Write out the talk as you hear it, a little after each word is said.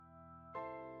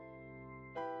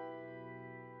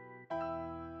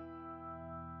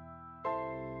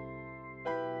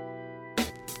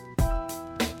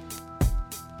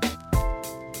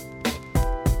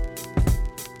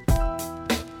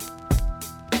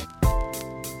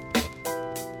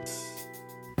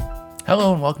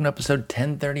Hello and welcome to episode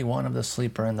 1031 of The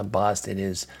Sleeper and the Bust. It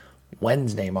is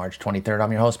Wednesday, March 23rd.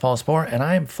 I'm your host, Paul Spohr, and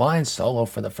I am flying solo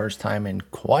for the first time in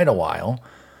quite a while.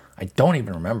 I don't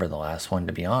even remember the last one,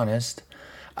 to be honest.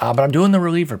 But I'm doing the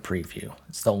reliever preview.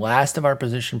 It's the last of our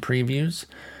position previews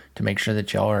to make sure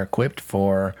that y'all are equipped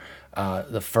for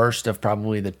the first of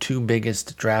probably the two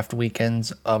biggest draft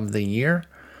weekends of the year.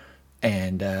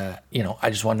 And, I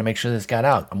just wanted to make sure this got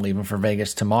out. I'm leaving for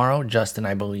Vegas tomorrow. Justin,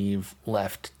 I believe,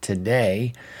 left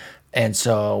today. And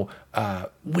so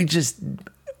we just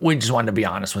wanted to be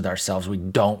honest with ourselves. We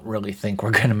don't really think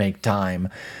we're going to make time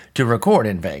to record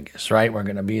in Vegas, right? We're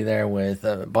going to be there with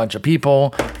a bunch of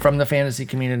people from the fantasy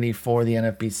community for the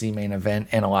NFBC main event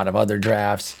and a lot of other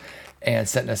drafts, and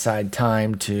setting aside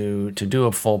time to do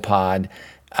a full pod.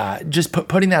 Just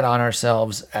putting that on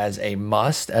ourselves as a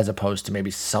must, as opposed to maybe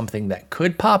something that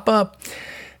could pop up,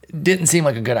 didn't seem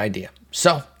like a good idea.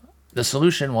 So the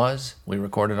solution was we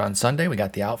recorded on Sunday. We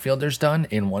got the outfielders done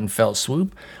in one fell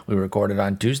swoop. We recorded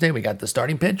on Tuesday. We got the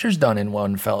starting pitchers done in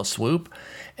one fell swoop.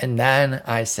 And then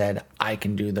I said, I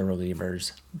can do the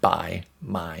relievers by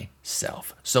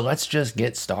myself. So let's just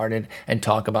get started and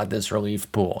talk about this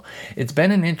relief pool. It's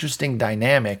been an interesting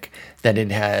dynamic that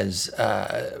it has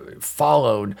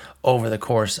followed over the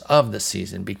course of the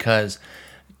season, because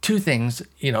two things,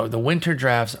 the winter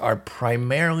drafts are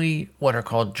primarily what are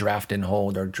called draft and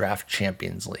hold or draft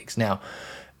champions leagues. Now,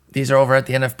 these are over at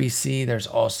the NFBC. There's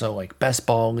also like best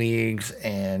ball leagues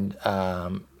and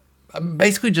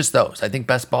basically just those. I think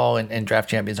best ball and draft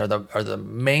champions are the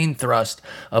main thrust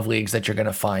of leagues that you're going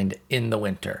to find in the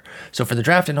winter. So for the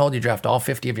draft and hold, you draft all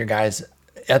 50 of your guys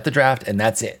at the draft, and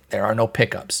that's it. There are no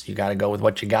pickups. You got to go with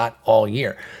what you got all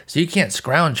year. So you can't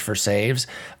scrounge for saves.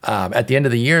 At the end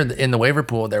of the year, in the waiver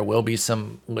pool, there will be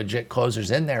some legit closers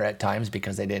in there at times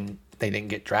because they didn't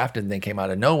get drafted and they came out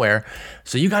of nowhere.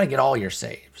 So you got to get all your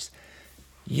saves.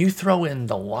 You throw in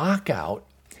the lockout,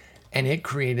 and it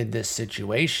created this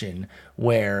situation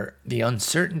where the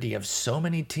uncertainty of so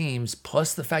many teams,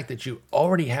 plus the fact that you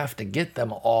already have to get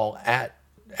them all at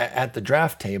the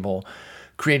draft table,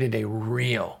 created a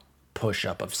real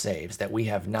push-up of saves that we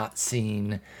have not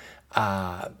seen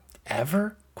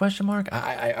ever? Question mark.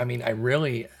 I mean, I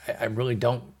really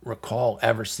don't recall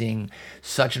ever seeing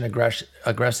such an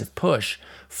aggressive push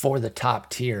for the top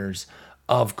tiers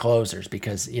of closers,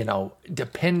 because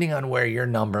depending on where your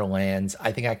number lands,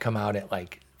 I think I come out at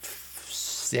like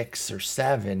 6 or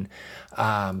 7,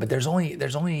 but there's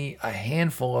only a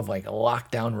handful of like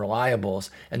lockdown reliables,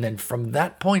 and then from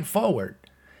that point forward,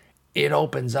 it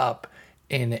opens up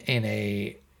in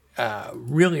a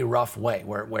really rough way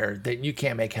where that you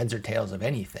can't make heads or tails of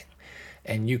anything,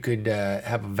 and you could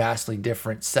have a vastly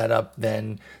different setup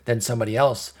than somebody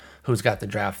else who's got the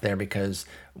draft there, because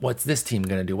what's this team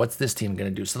going to do? What's this team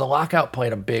going to do? So the lockout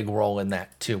played a big role in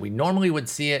that too. We normally would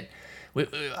see it.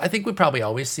 I think we probably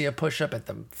always see a push-up at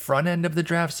the front end of the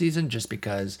draft season, just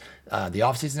because the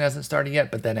offseason hasn't started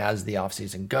yet. But then as the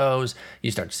offseason goes,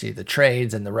 you start to see the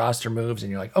trades and the roster moves,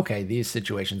 and you're like, okay, these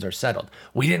situations are settled.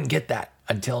 We didn't get that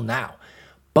until now.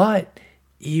 But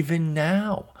even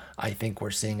now, I think we're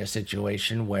seeing a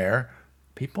situation where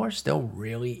people are still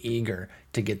really eager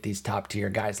to get these top tier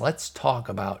guys. Let's talk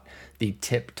about the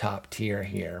tip top tier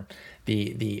here,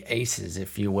 the aces,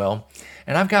 if you will.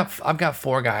 And I've got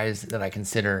 4 guys that I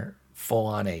consider full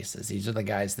on aces. These are the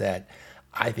guys that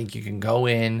I think you can go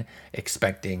in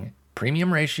expecting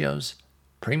premium ratios,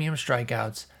 premium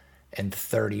strikeouts, and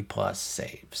 30 plus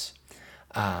saves.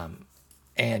 And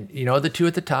the two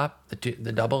at the top,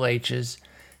 the double H's,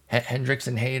 Hendricks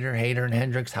and Hader and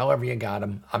Hendricks, however you got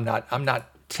them. I'm not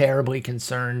terribly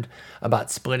concerned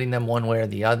about splitting them one way or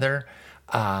the other.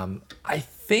 I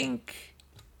think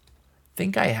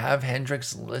I have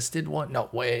Hendricks listed one. No,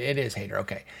 it is Hader.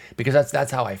 Okay, because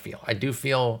that's how I feel. I do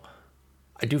feel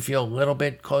a little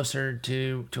bit closer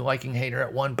to liking Hader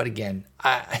at 1, but again,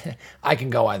 I can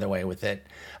go either way with it.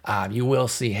 You will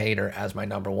see Hader as my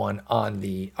number 1 on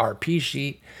the RP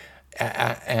sheet.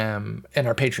 And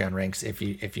our Patreon ranks, if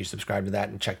you subscribe to that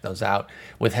and check those out,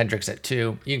 with Hendricks at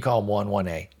 2, you can call them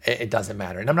 1A. It doesn't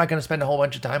matter. And I'm not going to spend a whole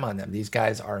bunch of time on them. These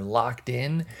guys are locked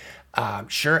in.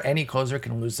 Sure, any closer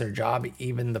can lose their job,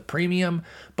 even the premium,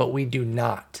 but we do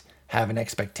not have an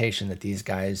expectation that these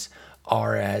guys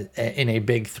are in a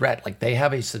big threat. Like, they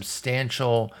have a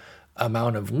substantial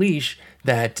amount of leash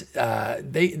that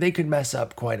they could mess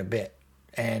up quite a bit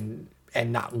and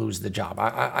not lose the job.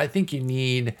 I think you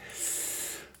need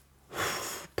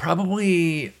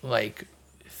probably like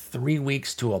 3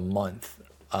 weeks to a month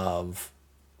of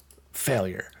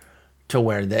failure to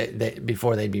where they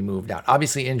before they'd be moved out.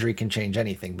 Obviously, injury can change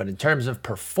anything, but in terms of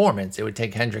performance, it would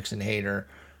take Hendricks and Hader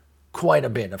quite a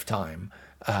bit of time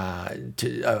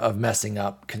of messing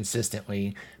up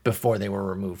consistently before they were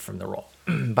removed from the role.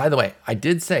 By the way, I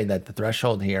did say that the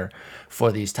threshold here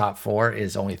for these top four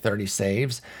is only 30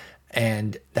 saves,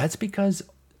 and that's because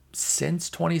since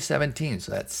 2017,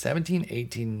 so that's 17,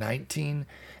 18, 19,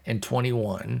 and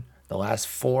 21, the last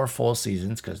 4 full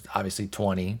seasons, because obviously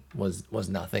 20 was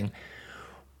nothing.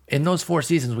 In those 4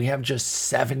 seasons, we have just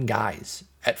 7 guys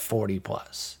at 40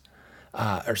 plus.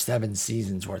 Or 7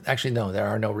 seasons worth. Actually, no, there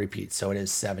are no repeats. So it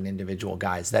is 7 individual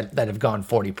guys that have gone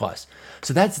 40 plus.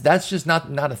 So that's just not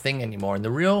a thing anymore. And the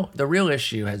real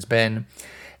issue has been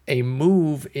a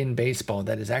move in baseball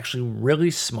that is actually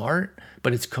really smart,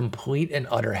 but it's complete and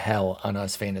utter hell on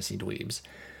us fantasy dweebs.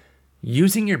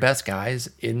 Using your best guys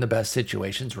in the best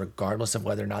situations, regardless of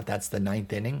whether or not that's the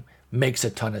 9th inning, makes a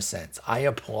ton of sense. I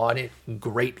applaud it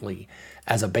greatly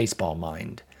as a baseball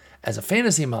mind. As a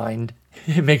fantasy mind,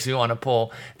 it makes me want to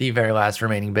pull the very last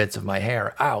remaining bits of my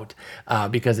hair out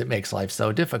because it makes life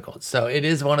so difficult. So it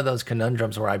is one of those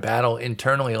conundrums where I battle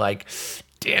internally like,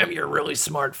 damn, you're really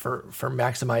smart for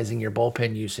maximizing your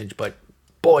bullpen usage, but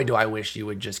boy, do I wish you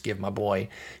would just give my boy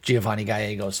Giovanni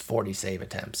Gallegos 40 save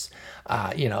attempts.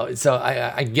 So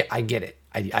I get it.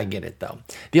 I get it, though.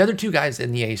 The other 2 guys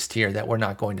in the ace tier that we're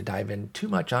not going to dive in too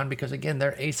much on because, again,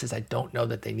 they're aces. I don't know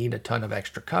that they need a ton of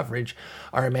extra coverage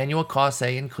are Emmanuel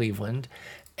Clase in Cleveland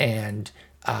and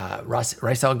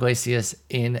Raisel Iglesias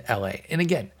in LA. And,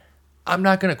 again, I'm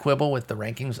not going to quibble with the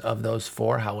rankings of those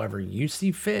 4 however you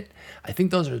see fit. I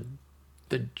think those are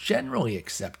the generally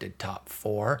accepted top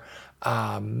 4.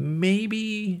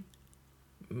 Maybe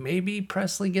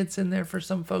Presley gets in there for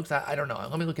some folks. I don't know.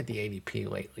 Let me look at the ADP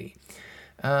lately.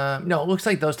 No, it looks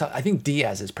like those top. I think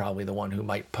Diaz is probably the one who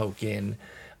might poke in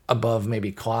above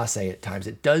maybe Clase at times.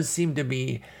 It does seem to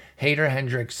be Hader,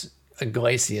 Hendricks,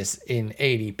 Iglesias in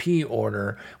ADP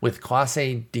order with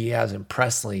Clase, Diaz, and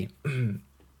Presley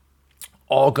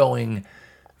all going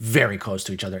very close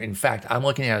to each other. In fact, I'm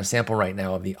looking at a sample right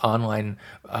now of the online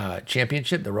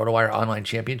championship, the RotoWire online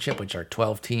championship, which are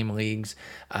 12-team leagues.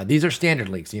 These are standard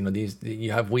leagues. These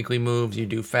you have weekly moves, you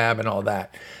do fab and all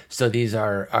that. So these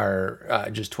are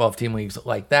just 12-team leagues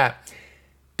like that.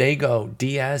 They go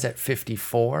Diaz at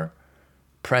 54,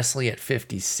 Presley at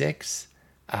 56,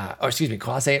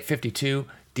 Clase at 52,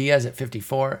 Diaz at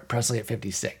 54, Presley at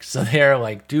 56. So they're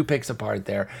like 2 picks apart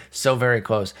there. So very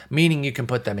close, meaning you can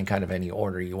put them in kind of any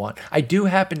order you want. I do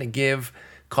happen to give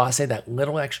Clase that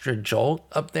little extra jolt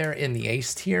up there in the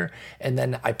ace tier, and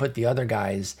then I put the other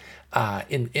guys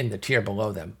in the tier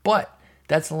below them. But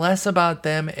that's less about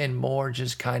them and more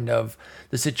just kind of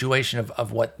the situation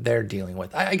of what they're dealing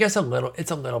with. I guess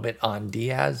it's a little bit on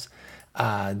Diaz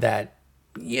that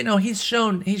he's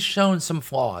shown some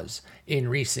flaws in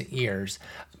recent years,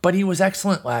 but he was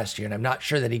excellent last year, and I'm not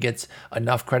sure that he gets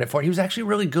enough credit for it. He was actually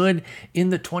really good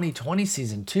in the 2020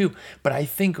 season too, but I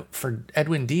think for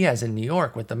Edwin Diaz in New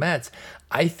York with the Mets,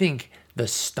 I think the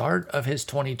start of his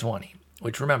 2020,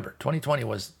 which remember, 2020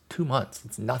 was 2 months.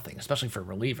 It's nothing, especially for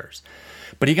relievers.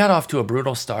 But he got off to a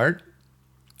brutal start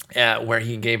where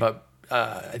he gave up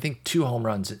I think 2 home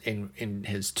runs in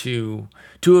his two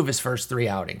of his first 3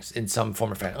 outings in some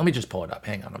form or fashion. Let me just pull it up.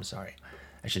 Hang on, I'm sorry.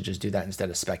 I should just do that instead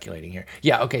of speculating here.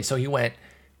 Yeah, okay, so he went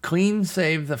clean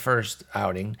save the first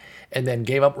outing and then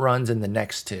gave up runs in the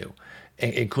next 2,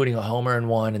 including a homer in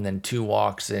one and then 2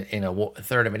 walks in a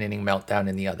third of an inning meltdown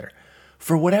in the other.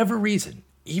 For whatever reason,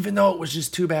 even though it was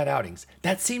just 2 bad outings,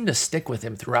 that seemed to stick with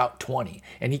him throughout 20.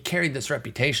 And he carried this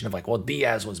reputation of like, well,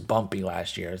 Diaz was bumpy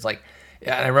last year. It's like,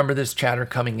 and I remember this chatter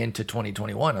coming into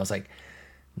 2021. I was like,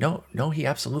 no, he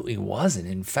absolutely wasn't.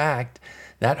 In fact,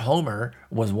 that homer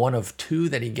was one of 2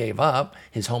 that he gave up.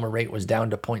 His homer rate was down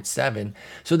to 0.7.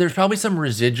 So there's probably some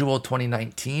residual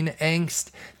 2019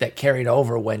 angst that carried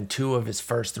over when 2 of his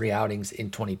first 3 outings in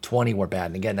 2020 were bad.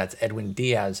 And again, that's Edwin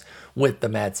Diaz with the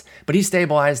Mets. But he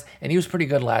stabilized, and he was pretty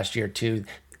good last year too.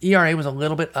 ERA was a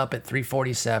little bit up at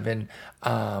 3.47,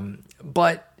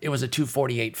 but it was a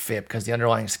 2.48 FIP because the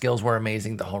underlying skills were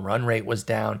amazing. The home run rate was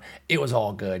down. It was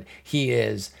all good. He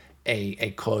is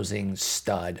a closing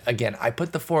stud. Again, I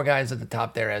put the 4 guys at the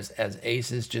top there as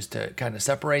aces just to kind of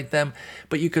separate them,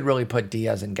 but you could really put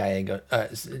Diaz and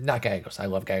Gallegos, not Gallegos. I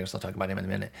love Gallegos. I'll talk about him in a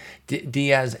minute.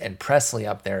 Diaz and Presley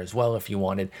up there as well if you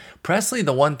wanted. Presley,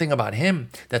 the one thing about him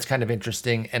that's kind of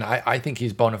interesting, and I think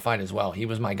he's bona fide as well. He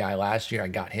was my guy last year. I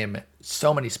got him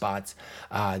so many spots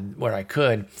where I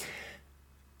could.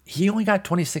 He only got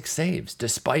 26 saves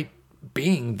despite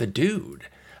being the dude.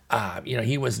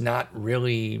 He was not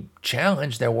really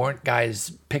challenged. There weren't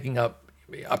guys picking up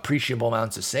appreciable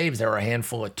amounts of saves. There were a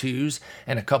handful of twos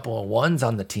and a couple of ones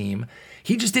on the team.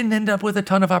 He just didn't end up with a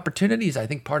ton of opportunities. I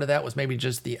think part of that was maybe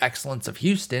just the excellence of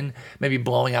Houston, maybe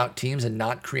blowing out teams and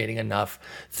not creating enough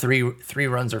three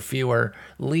runs or fewer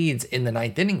leads in the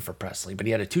ninth inning for Pressly. But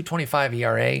he had a 2.25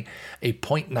 ERA, a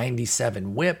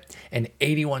 .97 WHIP, and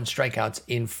 81 strikeouts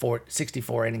in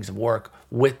 64 innings of work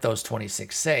with those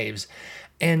 26 saves.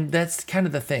 And that's kind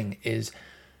of the thing is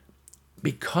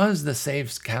because the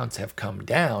saves counts have come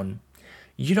down,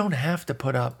 you don't have to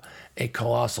put up a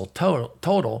colossal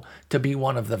total to be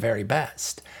one of the very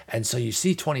best. And so you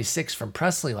see 26 from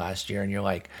Pressly last year and you're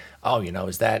like, oh,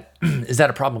 is that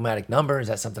a problematic number? Is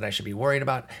that something I should be worried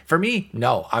about? For me,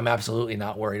 no, I'm absolutely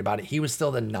not worried about it. He was still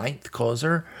the ninth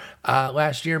closer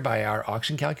last year by our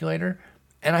auction calculator.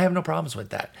 And I have no problems with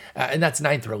that. And that's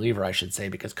ninth reliever, I should say,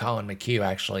 because Colin McHugh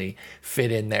actually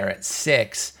fit in there at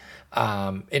 6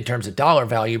 in terms of dollar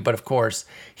value. But of course,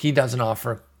 he doesn't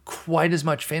offer quite as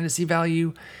much fantasy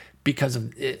value because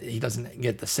of it, he doesn't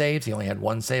get the saves. He only had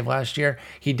one save last year.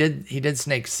 He did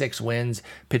snake 6 wins,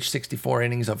 pitched 64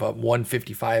 innings of a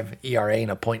 1.55 ERA and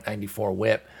a .94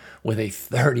 WHIP with a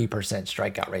 30%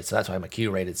 strikeout rate. So that's why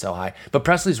McHugh rated so high. But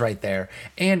Pressly's right there.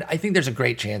 And I think there's a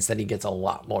great chance that he gets a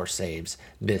lot more saves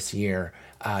this year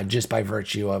just by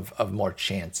virtue of more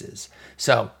chances.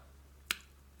 So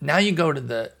now you go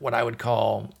to what I would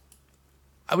call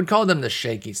them the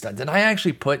shaky studs. And I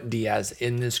actually put Diaz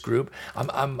in this group.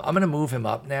 I'm going to move him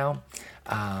up now.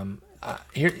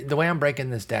 Here, the way I'm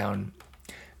breaking this down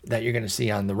that you're going to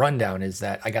see on the rundown is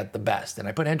that I got the best. And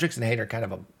I put Hendricks and Hader kind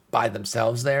of by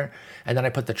themselves there. And then I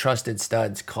put the trusted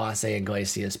studs, Clase,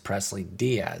 Iglesias, Pressly,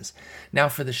 Diaz. Now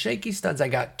for the shaky studs, I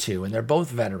got 2, and they're both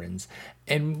veterans.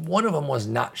 And one of them was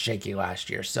not shaky last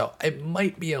year. So it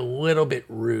might be a little bit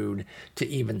rude to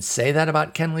even say that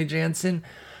about Kenley Jansen.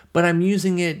 But I'm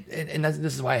using it, and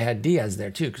this is why I had Diaz there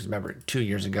too, because remember, 2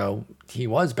 years ago, he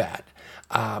was bad.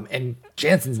 And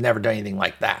Jansen's never done anything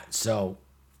like that. So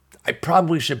I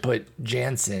probably should put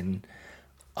Jansen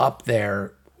up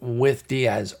there with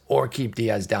Diaz or keep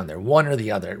Diaz down there. One or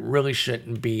the other. It really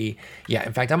shouldn't be. Yeah,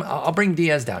 in fact, I'll bring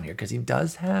Diaz down here because he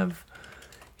does have,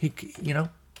 he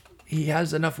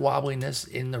has enough wobbliness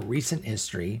in the recent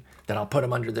history that I'll put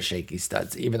him under the shaky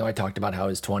studs, even though I talked about how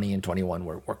his 20 and 21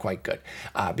 were quite good.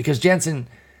 Because Jansen,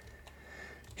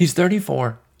 he's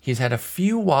 34. He's had a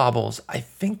few wobbles. I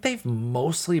think they've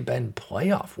mostly been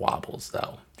playoff wobbles,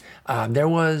 though. There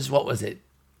was, what was it?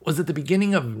 Was it the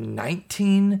beginning of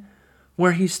 19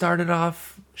 where he started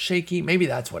off shaky? Maybe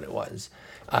that's what it was.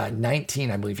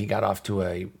 19, I believe he got off to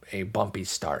a bumpy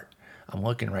start. I'm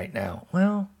looking right now.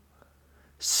 Well,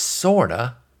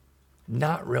 sorta.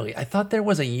 Not really. I thought there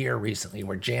was a year recently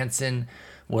where Jansen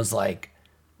was like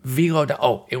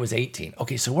velo. It was 18.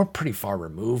 Okay, so we're pretty far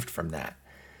removed from that.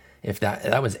 If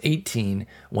that was 18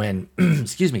 when,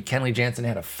 Kenley Jansen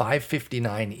had a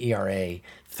 5.59 ERA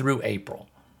through April.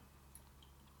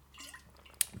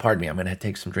 Pardon me, I'm going to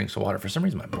take some drinks of water. For some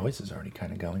reason, my voice is already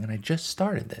kind of going, and I just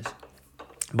started this.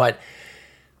 But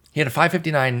he had a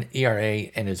 5.59 ERA,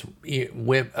 and his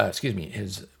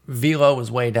his velo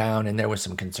was way down, and there was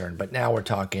some concern. But now we're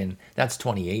talking, that's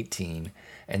 2018.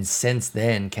 And since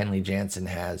then, Kenley Jansen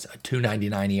has a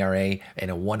 2.99 ERA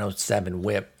and a 107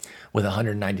 WHIP with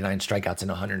 199 strikeouts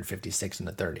and 156 in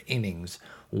the third innings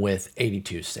with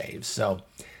 82 saves. So,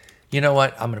 you know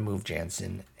what? I'm going to move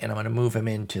Jansen, and I'm going to move him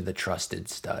into the trusted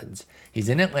studs. He's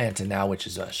in Atlanta now, which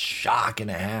is a shock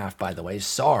and a half, by the way.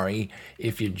 Sorry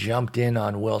if you jumped in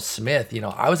on Will Smith.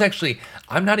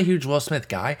 I'm not a huge Will Smith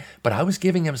guy, but I was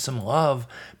giving him some love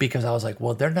because I was like,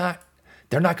 well, they're not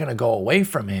going to go away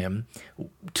from him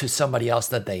to somebody else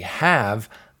that they have.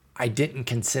 I didn't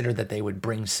consider that they would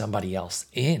bring somebody else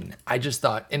in. I just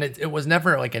thought, and it was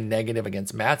never like a negative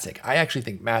against Matzek. I actually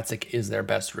think Matzek is their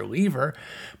best reliever.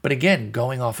 But again,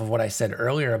 going off of what I said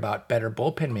earlier about better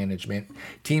bullpen management,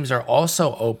 teams are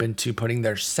also open to putting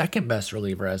their second best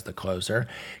reliever as the closer,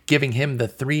 giving him the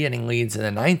 3-inning leads in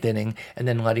the 9th inning, and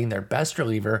then letting their best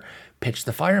reliever pitch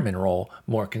the fireman role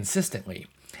more consistently.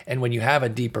 And when you have a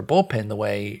deeper bullpen the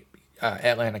way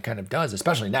Atlanta kind of does,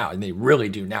 especially now, and they really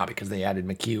do now because they added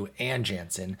McHugh and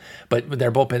Jansen. But with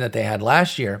their bullpen that they had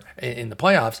last year in the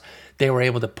playoffs, they were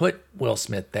able to put Will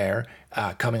Smith there,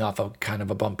 coming off of kind of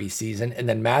a bumpy season. And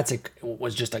then Matzek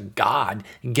was just a god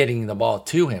getting the ball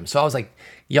to him. So I was like,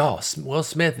 y'all, Will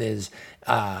Smith is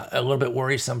a little bit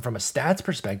worrisome from a stats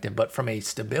perspective, but from a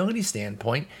stability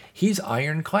standpoint, he's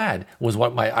ironclad, was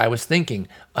what I was thinking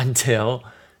until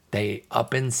They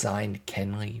up and signed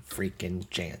Kenley freaking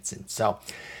Jansen. So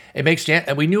it makes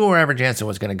we knew wherever Jansen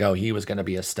was going to go, he was going to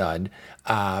be a stud.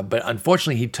 But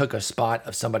unfortunately, he took a spot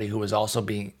of somebody who was also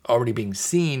already being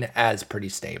seen as pretty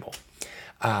stable.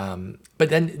 But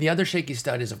then the other shaky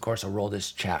stud is, of course,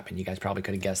 Aroldis Chapman. You guys probably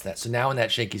could have guessed that. So now in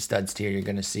that shaky studs tier, you're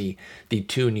going to see the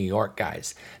two New York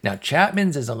guys. Now,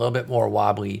 Chapman's is a little bit more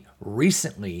wobbly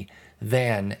recently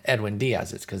than Edwin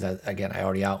Diaz's because, again, I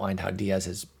already outlined how Diaz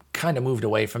has kind of moved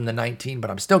away from the 19, but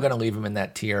I'm still going to leave him in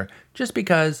that tier just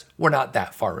because we're not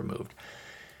that far removed.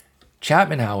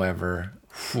 Chapman, however,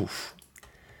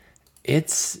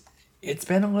 it's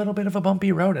been a little bit of a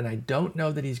bumpy road, and I don't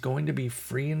know that he's going to be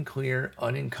free and clear,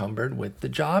 unencumbered with the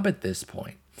job at this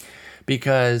point.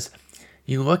 Because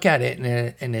you look at it,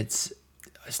 and it's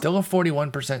still a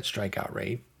 41% strikeout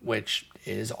rate, which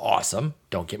is awesome.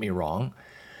 Don't get me wrong.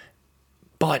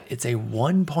 But it's a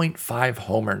 1.5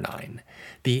 homer 9.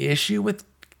 The issue with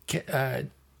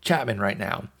Chapman right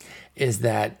now is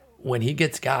that when he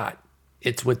gets got,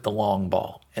 it's with the long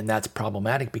ball. And that's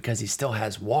problematic because he still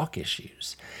has walk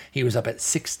issues. He was up at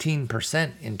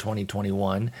 16% in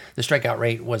 2021. The strikeout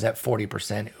rate was at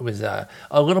 40%. It was a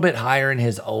little bit higher in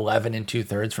his 11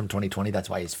 2/3 from 2020.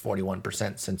 That's why he's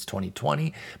 41% since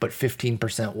 2020. But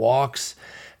 15% walks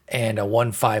and a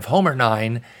 1.5 homer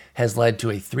 9 has led to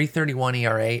a 3.31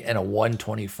 ERA and a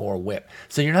 1.24 WHIP.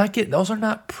 So you're not getting, those are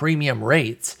not premium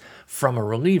rates from a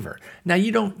reliever. Now,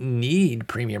 you don't need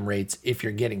premium rates if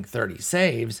you're getting 30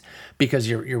 saves because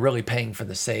you're really paying for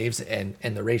the saves and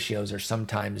the ratios are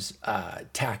sometimes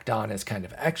tacked on as kind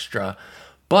of extra,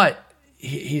 but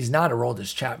he's not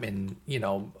Aroldis Chapman,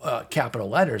 capital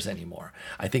letters anymore.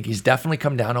 I think he's definitely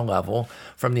come down a level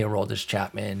from the Aroldis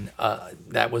Chapman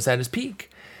that was at his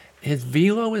peak. His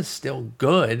velo is still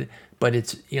good, but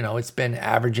it's been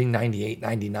averaging 98,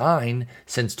 99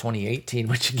 since 2018,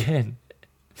 which again,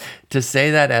 to say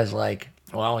that as like,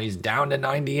 well, he's down to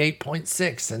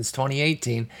 98.6 since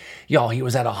 2018. Y'all, he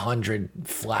was at 100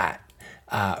 flat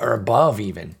or above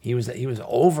even. He was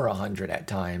over 100 at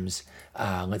times.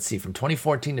 Let's see, from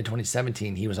 2014 to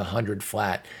 2017, he was 100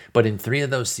 flat. But in 3 of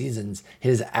those seasons,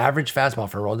 his average fastball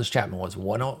for Aroldis Chapman was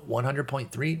 100.3,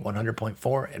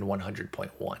 100.4, and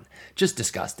 100.1. Just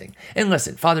disgusting. And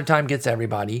listen, Father Time gets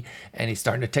everybody, and he's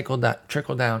starting to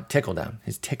trickle down.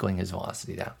 He's tickling his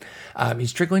velocity down.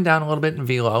 He's trickling down a little bit in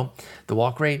velo. The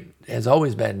walk rate has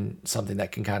always been something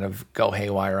that can kind of go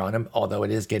haywire on him, although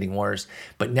it is getting worse.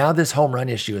 But now this home run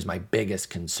issue is my biggest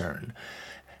concern.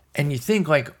 And you think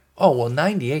like, oh, well,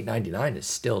 98, 99 is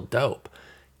still dope.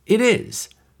 It is.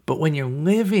 But when you're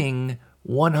living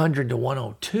 100 to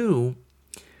 102,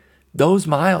 those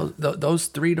miles, those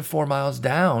 3 to 4 miles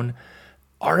down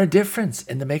are a difference,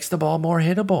 and that makes the ball more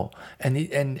hittable. And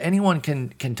anyone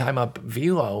can time up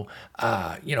velo,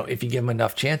 if you give him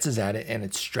enough chances at it and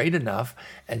it's straight enough.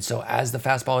 And so as the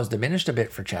fastball has diminished a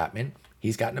bit for Chapman,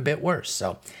 he's gotten a bit worse.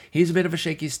 So he's a bit of a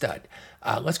shaky stud.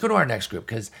 Let's go to our next group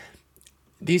because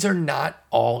these are not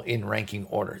all in ranking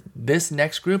order. This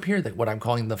next group here, that what I'm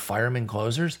calling the fireman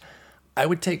closers, I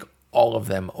would take all of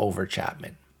them over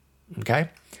Chapman. Okay?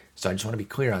 So I just want to be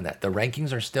clear on that. The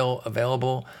rankings are still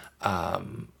available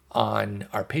on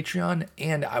our Patreon,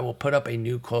 and I will put up a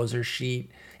new closer sheet.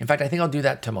 In fact, I think I'll do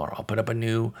that tomorrow. I'll put up a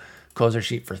new closer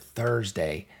sheet for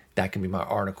Thursday. That can be my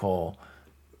article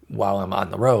while I'm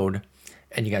on the road,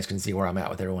 and you guys can see where I'm at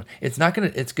with everyone. It's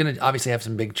gonna obviously have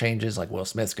some big changes, like Will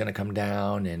Smith's gonna come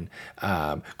down, and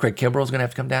Craig Kimbrell's gonna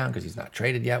have to come down because he's not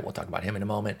traded yet. We'll talk about him in a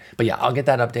moment. But yeah, I'll get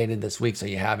that updated this week so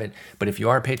you have it. But if you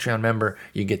are a Patreon member,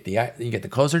 you get the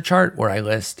closer chart where I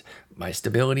list my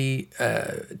stability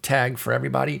tag for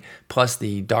everybody, plus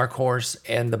the dark horse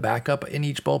and the backup in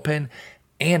each bullpen.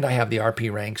 And I have the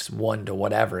RP ranks 1 to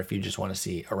whatever if you just want to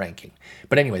see a ranking.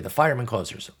 But anyway, the fireman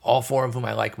closers, all 4 of whom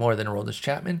I like more than Aroldis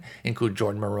Chapman, include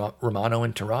Jordan Romano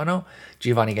in Toronto,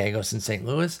 Giovanni Gallegos in St.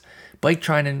 Louis, Blake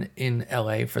Trinan in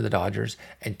LA for the Dodgers,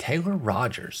 and Taylor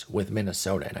Rogers with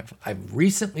Minnesota. And I've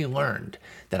recently learned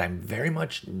that I'm very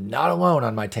much not alone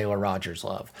on my Taylor Rogers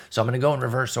love. So I'm going to go in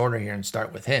reverse order here and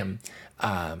start with him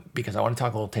because I want to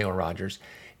talk a little Taylor Rogers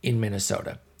in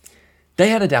Minnesota. They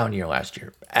had a down year last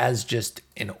year as just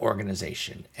an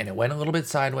organization, and it went a little bit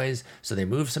sideways. So they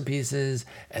moved some pieces,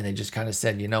 and they just kind of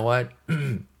said, you know what,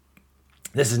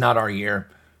 this is not our year.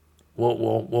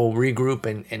 We'll regroup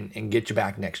and get you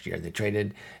back next year. They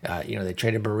traded, they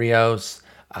traded Barrios.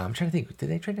 I'm trying to think, did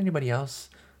they trade anybody else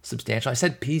substantial? I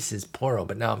said pieces plural,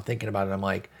 but now I'm thinking about it. I'm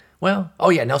like, well, oh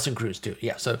yeah, Nelson Cruz too.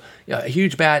 Yeah, so a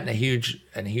huge bat and a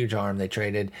huge arm they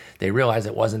traded. They realized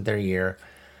it wasn't their year.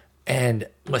 And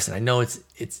listen, I know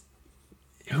it's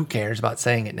who cares about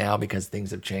saying it now because things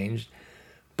have changed,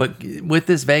 But with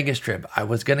this Vegas trip, I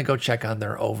was going to go check on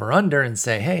their over-under and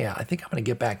say, hey, I think I'm going to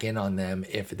get back in on them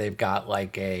if they've got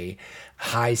like a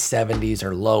high 70s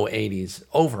or low 80s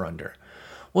over-under.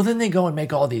 Well, then they go and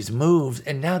make all these moves,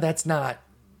 and now that's not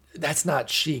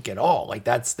chic at all. Like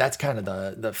that's kind of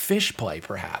the fish play,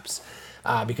 perhaps,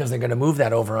 because they're going to move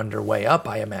that over-under way up,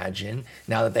 I imagine,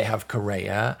 now that they have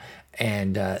Correa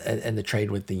and the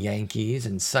trade with the Yankees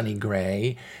and Sonny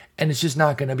Gray, and it's just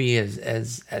not going to be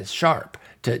as sharp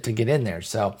to get in there.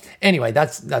 So anyway,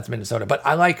 that's Minnesota. But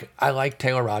I like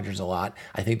Taylor Rogers a lot.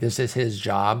 I think this is his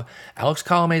job. Alex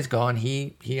Colomé's gone.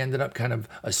 He ended up kind of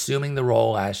assuming the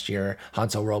role last year.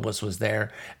 Hansel Robles was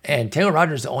there, and Taylor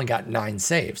Rogers only got 9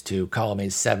 saves to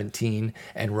Colomé's 17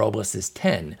 and Robles'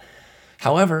 10.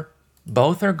 However,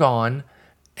 both are gone.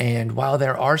 And while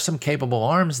there are some capable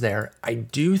arms there, I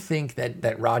do think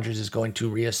that Rogers is going to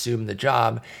reassume the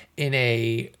job in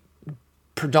a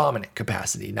predominant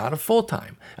capacity, not a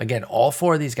full-time. Again, all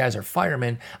 4 of these guys are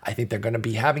firemen. I think they're going to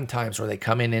be having times where they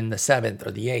come in the 7th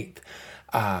or the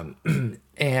 8th.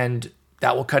 And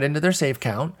that will cut into their save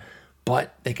count,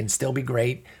 but they can still be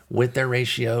great with their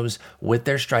ratios, with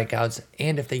their strikeouts.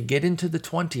 And if they get into the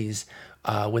 20s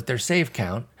with their save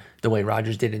count, the way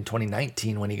Rogers did in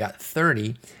 2019 when he got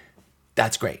 30,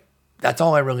 that's great. That's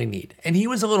all I really need. And he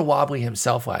was a little wobbly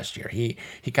himself last year. He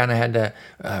kind of had to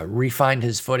refine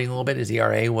his footing a little bit. His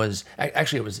ERA was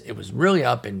actually it was really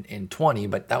up in 20,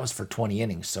 but that was for 20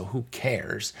 innings. So who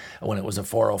cares when it was a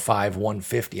 405,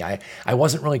 150? I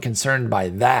wasn't really concerned by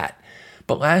that.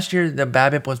 But last year the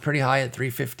BABIP was pretty high at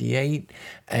 358,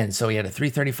 and so he had a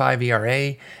 335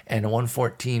 ERA and a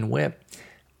 114 WHIP.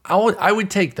 I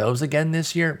would take those again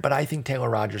this year, but I think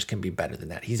Taylor Rogers can be better than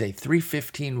that. He's a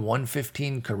 315,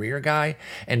 115 career guy,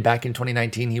 and back in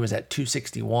 2019, he was at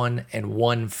 261 and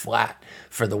 1 flat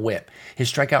for the WHIP.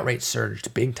 His strikeout rate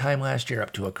surged big time last year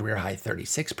up to a career high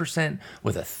 36%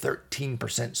 with a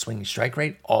 13% swinging strike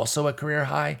rate, also a career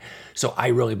high. So I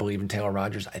really believe in Taylor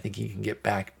Rogers. I think he can get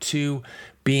back to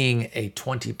being a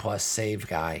 20-plus save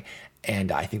guy,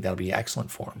 and I think that'll be excellent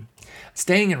for him.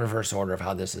 Staying in reverse order of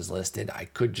how this is listed, I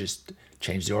could just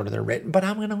change the order they're written, but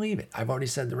I'm going to leave it. I've already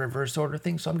said the reverse order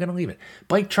thing, so I'm going to leave it.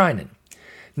 Blake Treinen.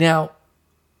 Now,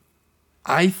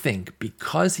 I think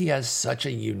because he has such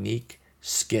a unique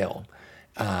skill,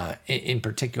 in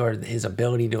particular his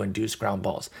ability to induce ground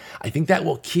balls, I think that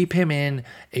will keep him in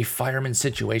a fireman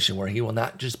situation where he will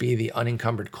not just be the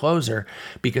unencumbered closer,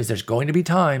 because there's going to be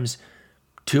times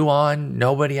 2 on,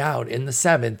 nobody out in the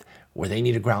 7th where they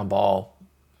need a ground ball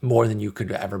more than you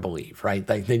could ever believe, right?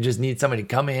 Like they just need somebody to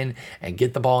come in and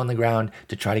get the ball on the ground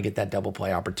to try to get that double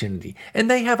play opportunity.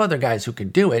 And they have other guys who can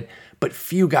do it, but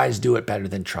few guys do it better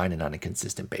than Treinen on a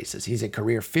consistent basis. He's a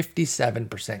career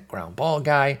 57% ground ball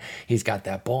guy. He's got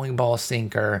that bowling ball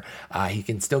sinker. He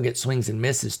can still get swings and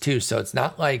misses too. So it's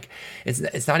not like,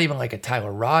 it's not even like a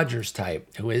Tyler Rogers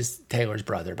type, who is Taylor's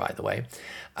brother, by the way,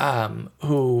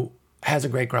 who has a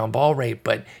great ground ball rate,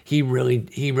 but he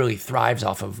really thrives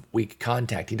off of weak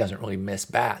contact. He doesn't really miss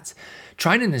bats.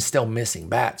 Treinen is still missing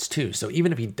bats too. So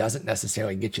even if he doesn't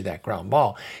necessarily get you that ground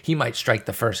ball, he might strike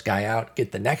the first guy out,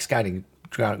 get the next guy to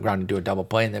ground and do a double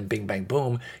play, and then bing, bang,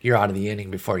 boom, you're out of the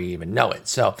inning before you even know it.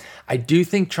 So I do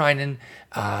think Treinen,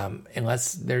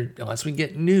 unless we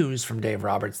get news from Dave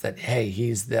Roberts that, hey,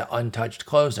 he's the untouched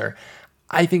closer,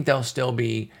 I think there'll still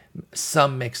be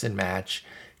some mix and match.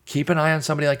 Keep an eye on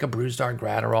somebody like a Brusdar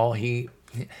Graterol.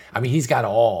 He's got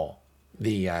all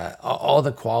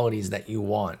the qualities that you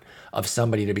want of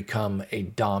somebody to become a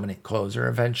dominant closer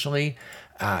eventually.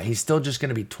 He's still just going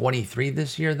to be 23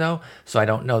 this year, though, so I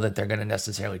don't know that they're going to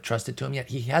necessarily trust it to him yet.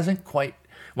 He hasn't quite.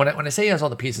 When I say he has all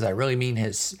the pieces, I really mean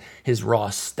his raw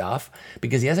stuff,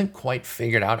 because he hasn't quite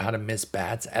figured out how to miss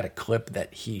bats at a clip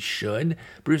that he should.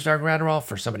 Brusdar Graterol,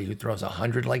 for somebody who throws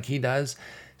 100 like he does.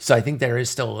 So I think there is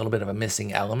still a little bit of a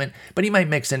missing element, but he might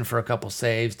mix in for a couple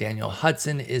saves. Daniel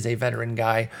Hudson is a veteran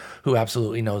guy who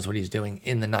absolutely knows what he's doing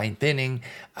in the 9th inning.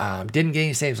 Didn't get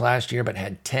any saves last year, but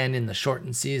had 10 in the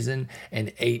shortened season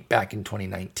and 8 back in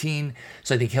 2019.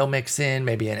 So I think he'll mix in.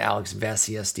 Maybe an Alex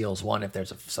Vesia steals one if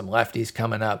there's some lefties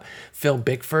coming up. Phil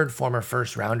Bickford, former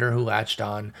first rounder who latched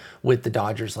on with the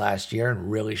Dodgers last year and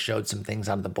really showed some things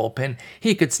out of the bullpen.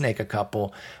 He could snake a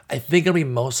couple. I think it'll be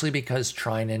mostly because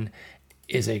Treinen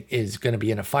is going to be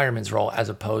in a fireman's role as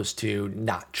opposed to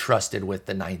not trusted with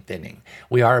the 9th inning.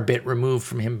 We are a bit removed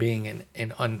from him being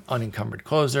an unencumbered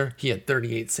closer. He had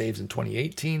 38 saves in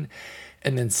 2018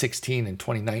 and then 16 in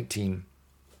 2019.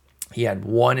 He had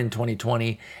 1 in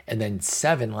 2020 and then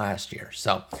 7 last year.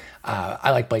 So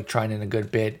I like Blake Trinan a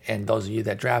good bit. And those of you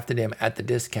that drafted him at the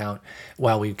discount,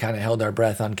 while we kind of held our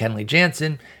breath on Kenley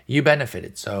Jansen, you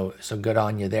benefited. So good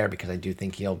on you there, because I do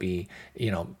think he'll be,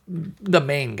 the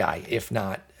main guy, if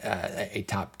not a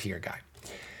top tier guy.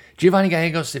 Giovanni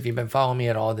Gallegos, if you've been following me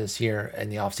at all this year in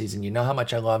the offseason, you know how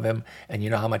much I love him, and you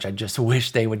know how much I just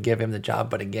wish they would give him the job.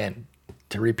 But again,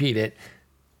 to repeat it,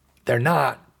 they're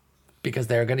not, because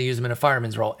they're going to use him in a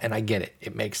fireman's role, and I get it.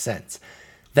 It makes sense.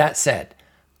 That said,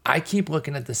 I keep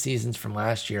looking at the seasons from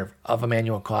last year of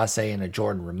Emmanuel Clase and a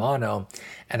Jordan Romano,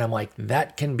 and I'm like,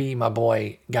 that can be my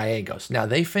boy Gallegos. Now,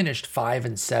 they finished 5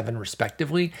 and 7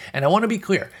 respectively, and I want to be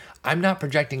clear. I'm not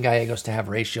projecting Gallegos to have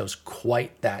ratios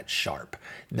quite that sharp.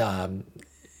 Clase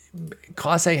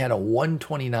had a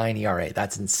 1.29 ERA.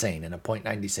 That's insane, and a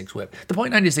 .96 whip. The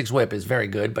 .96 whip is very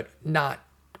good, but not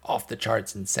off the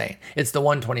charts insane. It's the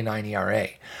 1.29 ERA.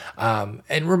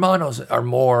 And Romano's are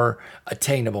more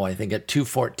attainable, I think, at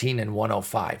 2.14 and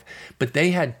 1.05. But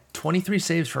they had 23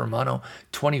 saves for Romano,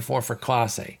 24 for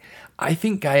Clase. I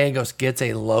think Gallegos gets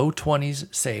a low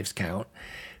 20s saves count,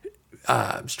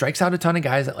 strikes out a ton of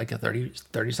guys at like a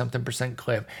 30-something%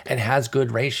 clip, and has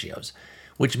good ratios,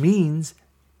 which means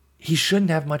he shouldn't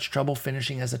have much trouble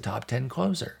finishing as a top 10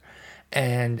 closer.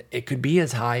 And it could be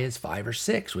as high as 5 or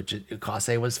 6, which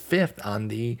Clase was 5th on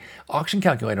the auction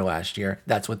calculator last year.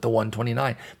 That's with the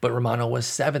 1.29. But Romano was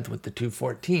 7th with the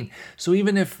 2.14. So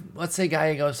even if, let's say,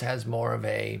 Gallegos has more of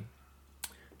a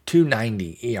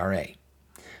 2.90 ERA,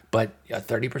 but a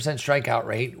 30% strikeout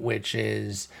rate, which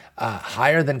is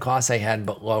higher than Clase had,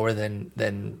 but lower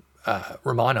than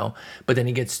Romano. But then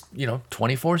he gets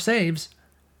 24 saves.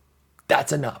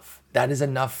 That's enough. That is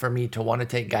enough for me to want to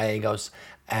take Gallegos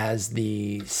as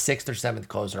the 6th or 7th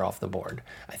closer off the board.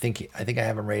 I think I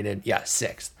have him rated,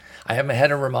 6th. I have him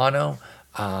ahead of Romano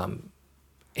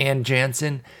and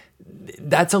Jansen.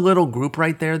 That's a little group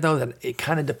right there, though, that it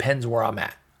kind of depends where I'm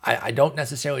at. I don't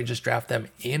necessarily just draft them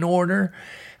in order.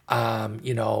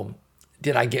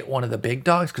 Did I get one of the big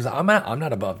dogs? Because I'm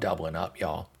not above doubling up,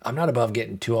 y'all. I'm not above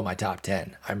getting 2 of my top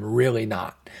 10. I'm really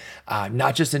not.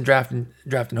 Not just in draft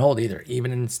and hold either,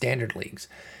 even in standard leagues.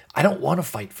 I don't want to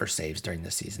fight for saves during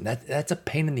the season. That's a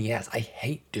pain in the ass. I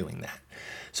hate doing that.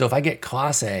 So if I get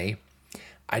Clase,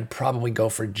 I'd probably go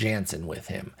for Jansen with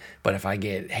him. But if I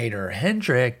get Hader or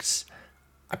Hendricks,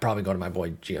 I'd probably go to my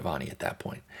boy Giovanni at that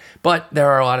point. But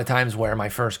there are a lot of times where my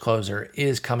first closer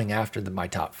is coming after my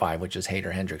top 5, which is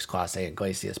Hader, Hendricks, Clase,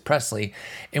 Iglesias, Presley,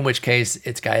 in which case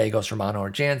it's Gallegos, Romano, or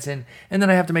Jansen. And then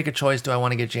I have to make a choice. Do I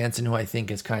want to get Jansen, who I think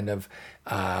is kind of,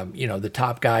 the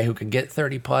top guy who can get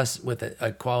 30 plus with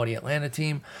a quality Atlanta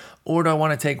team? Or do I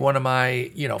want to take one of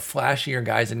my, flashier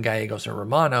guys in Gallegos or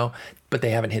Romano, but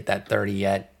they haven't hit that 30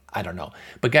 yet? I don't know.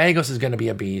 But Gallegos is going to be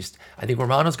a beast. I think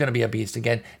Romano's going to be a beast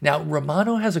again. Now,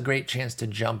 Romano has a great chance to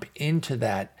jump into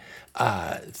that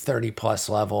 30-plus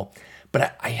level,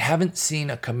 but I haven't seen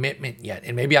a commitment yet.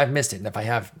 And maybe I've missed it. And if I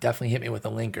have, definitely hit me with a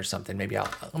link or something. Maybe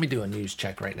let me do a news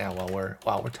check right now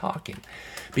while we're talking.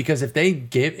 Because if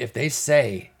they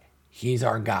say he's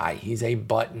our guy, he's a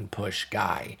button push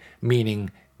guy,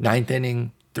 meaning 9th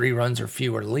inning, 3 runs or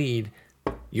fewer lead,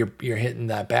 you're hitting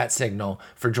that bat signal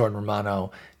for Jordan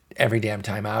Romano every damn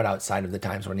time out, outside of the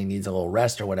times when he needs a little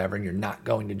rest or whatever, and you're not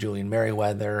going to Julian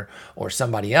Merriweather or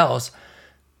somebody else,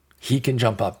 he can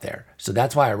jump up there. So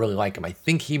that's why I really like him. I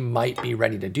think he might be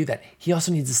ready to do that. He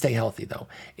also needs to stay healthy, though.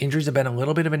 Injuries have been a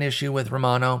little bit of an issue with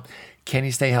Romano. Can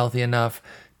he stay healthy enough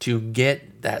to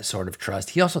get that sort of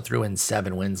trust? He also threw in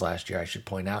 7 wins last year, I should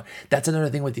point out. That's another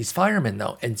thing with these firemen,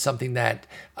 though, and something that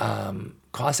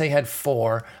Clase had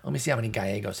 4. Let me see how many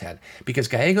Gallegos had, because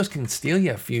Gallegos can steal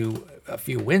you a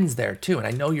few wins there too. And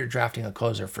I know you're drafting a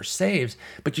closer for saves,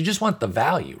 but you just want the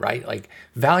value, right? Like,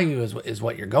 value is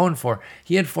what you're going for.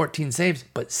 He had 14 saves,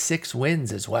 but 6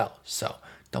 wins as well. So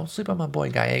don't sleep on my boy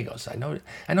Gallegos. I know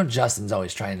Justin's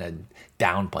always trying to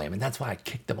downplay him, and that's why I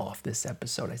kicked him off this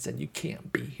episode. I said, you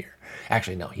can't be here.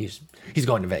 Actually, no, he's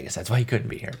going to Vegas. That's why he couldn't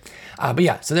be here. But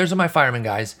yeah, so there's my firemen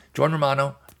guys: Jordan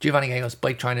Romano, Giovanni Gallegos,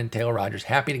 Blake Trinan, Taylor Rogers.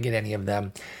 Happy to get any of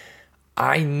them.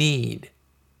 I need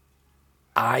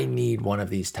one of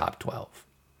these top 12.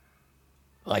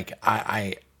 Like,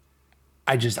 I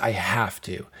have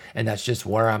to. And that's just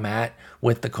where I'm at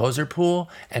with the closer pool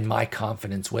and my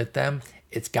confidence with them.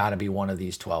 It's got to be one of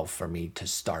these 12 for me to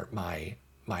start my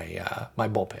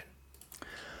bullpen.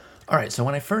 All right, so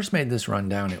when I first made this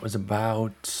rundown, it was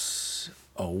about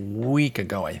a week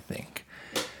ago, I think.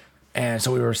 And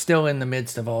so we were still in the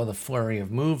midst of all the flurry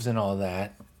of moves and all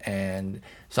that. And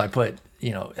so I put,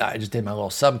 I just did my little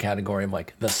subcategory of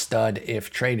like the stud if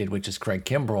traded, which is Craig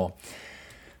Kimbrell.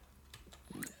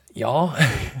 y'all,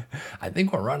 I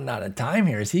think we're running out of time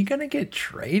here. Is he going to get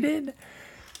traded?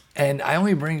 And I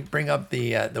only bring up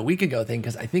the week ago thing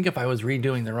because I think if I was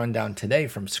redoing the rundown today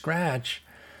from scratch,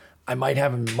 I might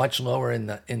have him much lower in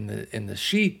the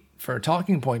sheet for a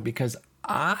talking point because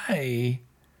I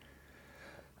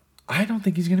don't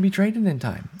think he's going to be traded in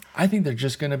time. I think they're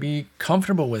just going to be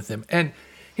comfortable with him. And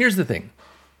here's the thing.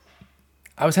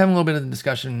 I was having a little bit of a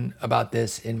discussion about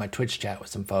this in my Twitch chat with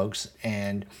some folks,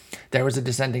 and there was a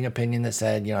dissenting opinion that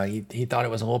said, he thought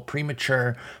it was a little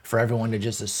premature for everyone to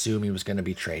just assume he was going to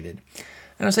be traded.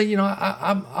 And I said,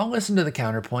 I'll listen to the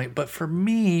counterpoint, but for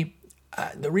me,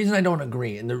 the reason I don't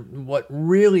agree, and what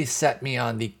really set me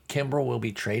on the Kimbrel will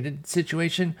be traded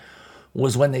situation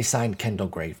was when they signed Kendall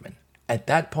Graveman. At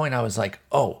that point, I was like,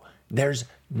 oh, there's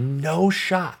no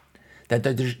shot that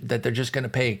they're just going to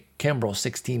pay Kimbrel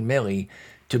 $16 million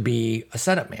to be a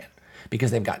setup man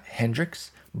because they've got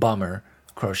Hendricks, Bummer,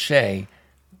 Crochet,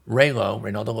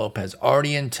 Reynaldo Lopez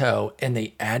already in tow, and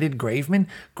they added Graveman.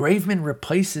 Graveman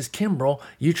replaces Kimbrel.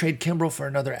 You trade Kimbrel for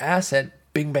another asset,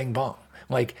 bing, bang, bong.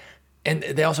 And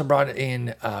they also brought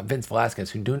in Vince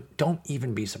Velasquez, who don't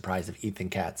even be surprised if Ethan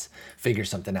Katz figures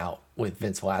something out with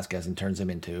Vince Velasquez and turns him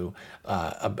into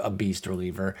a beast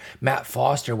reliever. Matt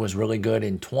Foster was really good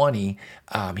in 20.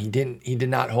 He did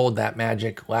not hold that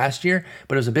magic last year,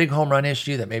 but it was a big home run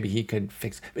issue that maybe he could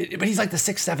fix. But he's like the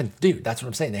 6th, 7th dude. That's what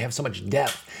I'm saying. They have so much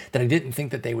depth that I didn't think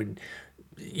that they would,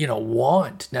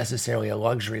 want necessarily a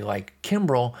luxury like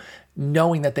Kimbrel,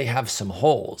 knowing that they have some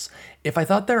holes. If I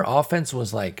thought their offense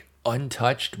was like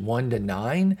untouched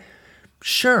 1-9,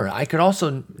 sure, I could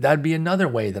also, that'd be another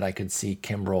way that I could see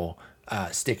Kimbrel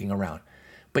sticking around.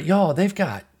 But y'all, they've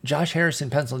got Josh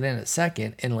Harrison penciled in at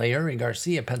second and Leury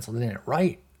Garcia penciled in at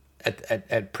right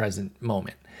at present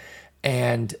moment.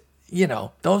 And,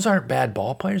 those aren't bad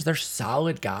ball players. They're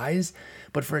solid guys.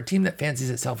 But for a team that fancies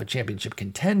itself a championship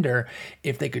contender,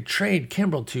 if they could trade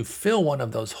Kimbrel to fill one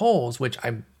of those holes, which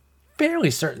I'm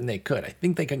fairly certain they could. I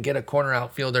think they could get a corner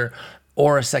outfielder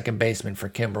or a second baseman for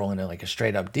Kimbrel in a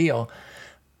straight up deal.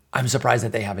 I'm surprised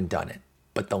that they haven't done it.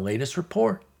 But the latest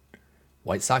report,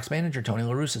 White Sox manager Tony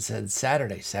La Russa said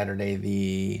Saturday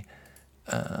the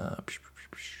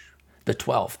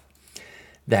 12th,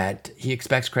 that he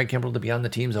expects Craig Kimbrel to be on the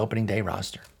team's opening day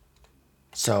roster.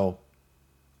 So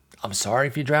I'm sorry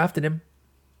if you drafted him.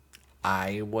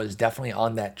 I was definitely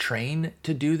on that train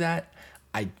to do that.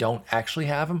 I don't actually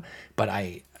have him, but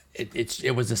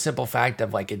it was a simple fact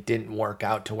of it didn't work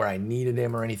out to where I needed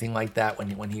him or anything like that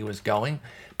when he was going.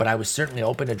 But I was certainly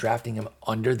open to drafting him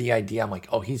under the idea. I'm like,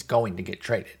 oh, he's going to get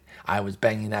traded. I was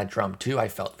banging that drum too. I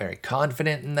felt very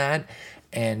confident in that.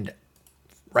 And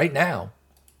right now,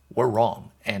 we're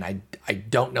wrong. And I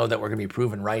don't know that we're going to be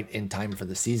proven right in time for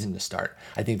the season to start.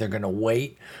 I think they're going to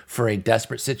wait for a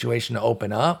desperate situation to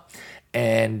open up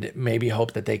and maybe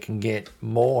hope that they can get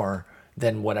more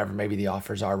than whatever maybe the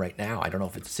offers are right now. I don't know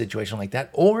if it's a situation like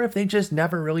that or if they just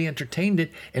never really entertained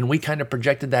it and we kind of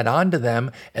projected that onto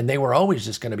them and they were always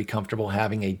just going to be comfortable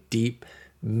having a deep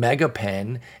mega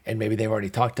pen, and maybe they've already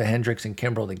talked to Hendricks and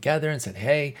Kimbrel together and said,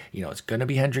 hey, it's going to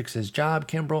be Hendricks' job,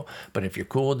 Kimbrel, but if you're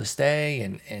cool to stay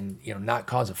and not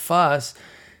cause a fuss,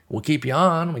 we'll keep you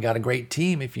on. We got a great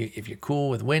team if you're cool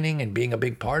with winning and being a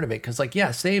big part of it.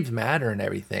 Because saves matter and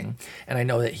everything. And I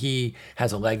know that he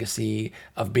has a legacy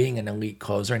of being an elite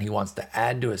closer and he wants to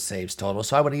add to his saves total.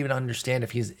 So I would even understand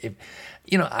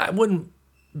I wouldn't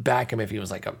back him if he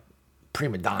was like a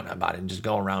prima donna about it and just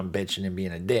go around bitching and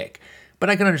being a dick. But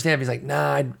I can understand if he's like,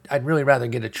 nah, I'd really rather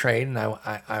get a trade. And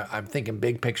I'm thinking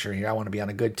big picture here. I want to be on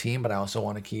a good team, but I also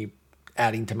want to keep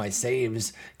adding to my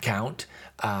saves count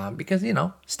because,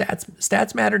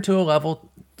 stats matter to a level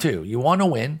too. You want to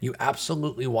win. You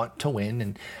absolutely want to win.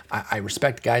 And I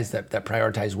respect guys that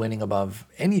prioritize winning above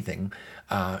anything,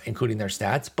 including their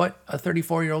stats. But a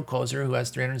 34-year-old closer who has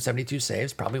 372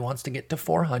 saves probably wants to get to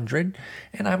 400.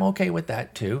 And I'm okay with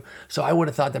that too. So I would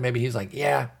have thought that maybe he's like,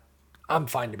 yeah, I'm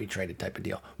fine to be traded type of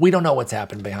deal. We don't know what's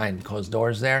happened behind closed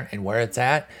doors there and where it's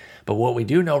at. But what we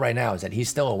do know right now is that he's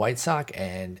still a White Sox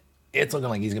and it's looking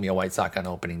like he's going to be a White Sox on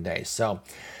opening day. So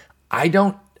I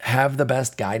don't have the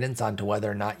best guidance onto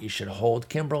whether or not you should hold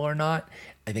Kimbrel or not.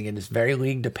 I think it is very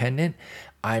league dependent.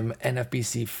 I'm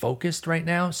NFBC focused right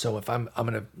now. So if I'm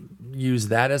going to use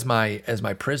that as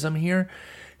my prism here,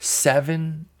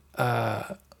 seven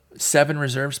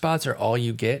reserve spots are all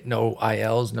you get. No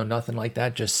ILs, no nothing like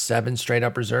that. Just 7 straight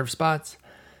up reserve spots.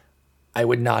 I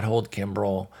would not hold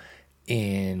Kimbrel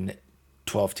in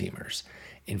 12 teamers.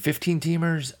 In 15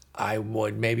 teamers, I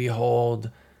would maybe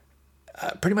hold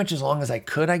pretty much as long as I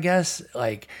could, I guess.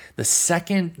 The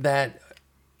second that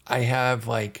I have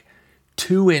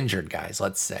 2 injured guys,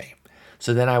 let's say.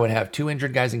 So then I would have 2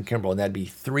 injured guys in Kimbrel, and that'd be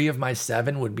 3 of my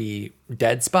 7 would be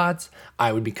dead spots.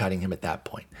 I would be cutting him at that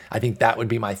point. I think that would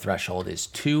be my threshold, is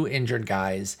 2 injured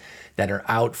guys that are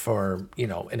out for,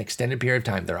 an extended period of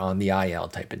time. They're on the IL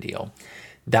type of deal.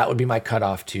 That would be my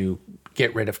cutoff to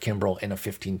get rid of Kimbrel in a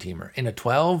 15-teamer. In a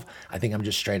 12, I think I'm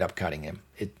just straight up cutting him.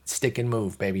 Stick and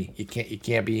move, baby. You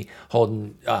can't be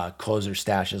holding closer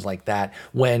stashes like that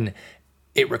when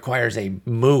it requires a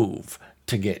move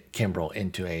to get Kimbrel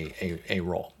into a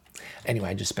role. Anyway,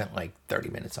 I just spent like 30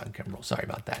 minutes on Kimbrel. Sorry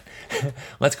about that.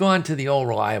 Let's go on to the old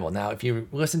reliable. Now, if you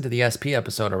listened to the SP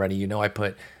episode already, I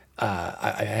put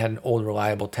I had an old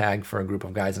reliable tag for a group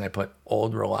of guys, and I put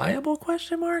old reliable ?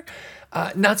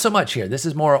 Not so much here. This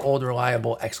is more old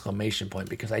reliable !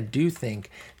 Because I do think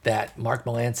that Mark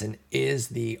Melancon is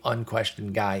the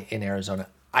unquestioned guy in Arizona.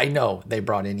 I know they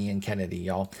brought in Ian Kennedy,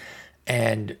 y'all.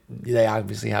 And they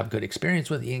obviously have good experience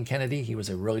with Ian Kennedy. He was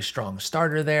a really strong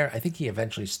starter there. I think he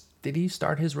eventually, did he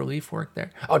start his relief work there?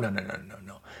 Oh,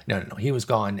 no. He was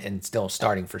gone and still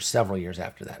starting for several years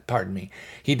after that. Pardon me.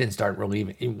 He didn't start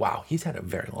relieving. Wow, he's had a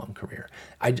very long career.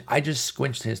 I just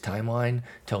squinched his timeline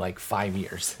to like 5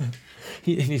 years.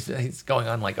 He's going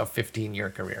on like a 15-year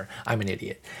career. I'm an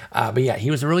idiot. But yeah, he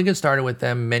was a really good starter with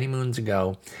them many moons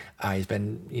ago. He's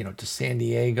been, to San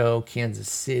Diego, Kansas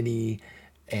City,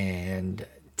 and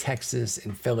Texas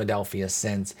and Philadelphia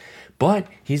since, but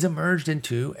he's emerged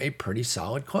into a pretty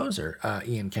solid closer.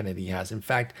 Ian Kennedy has, in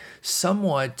fact,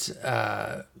 somewhat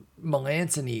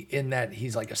Melancon in that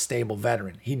he's like a stable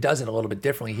veteran. He does it a little bit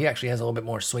differently. He actually has a little bit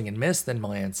more swing and miss than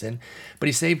Melancon, but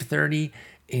he saved 30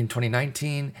 in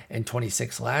 2019 and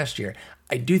 26 last year.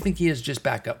 I do think he is just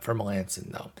back up for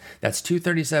Melancon, though. That's 2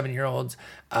 37-year-olds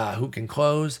who can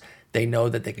close. They know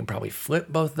that they can probably flip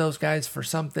both those guys for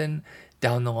something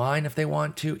down the line if they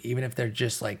want to, even if they're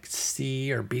just like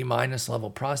C or B- level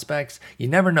prospects. You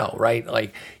never know, right?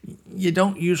 Like, you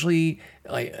don't usually,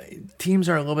 like, teams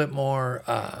are a little bit more,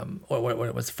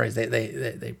 what's the phrase?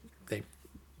 They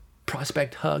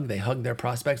prospect hug. They hug their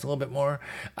prospects a little bit more,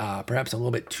 perhaps a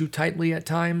little bit too tightly at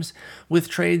times with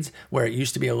trades, where it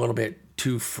used to be a little bit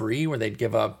too free, where they'd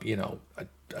give up,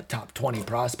 a top 20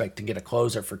 prospect to get a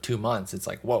closer for 2 months. It's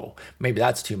like, whoa, maybe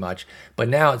that's too much. But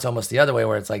now it's almost the other way,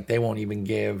 where it's like they won't even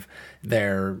give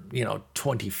their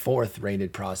 24th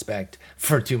rated prospect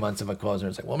for 2 months of a closer.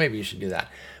 It's like, well, maybe you should do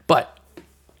that. But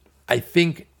I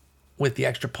think with the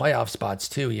extra playoff spots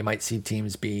too, you might see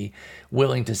teams be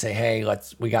willing to say, hey,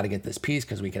 we got to get this piece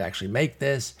because we could actually make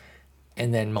this,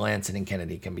 and then Melancon and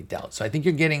Kennedy can be dealt. So I think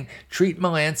treat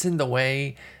Melancon the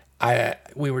way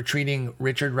we were treating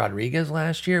Richard Rodriguez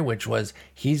last year, which was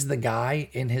he's the guy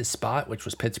in his spot, which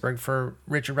was Pittsburgh for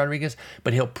Richard Rodriguez,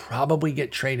 but he'll probably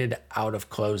get traded out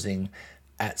of closing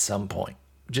at some point.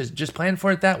 Just plan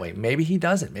for it that way. Maybe he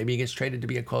doesn't. Maybe he gets traded to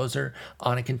be a closer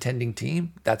on a contending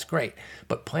team. That's great.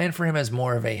 But plan for him as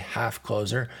more of a half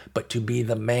closer, but to be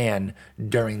the man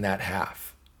during that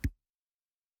half.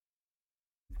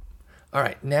 All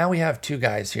right, now we have 2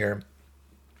 guys here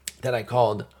that I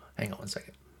called, hang on one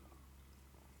second.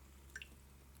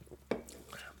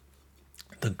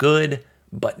 The good,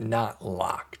 but not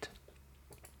locked.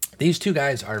 These 2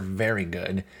 guys are very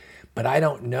good, but I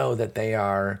don't know that they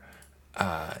are,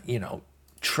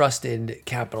 trusted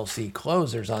capital C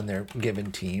closers on their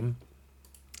given team,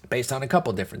 based on a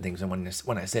couple different things. And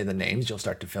when I say the names, you'll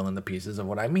start to fill in the pieces of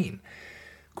what I mean.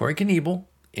 Corey Knebel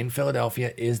in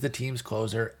Philadelphia is the team's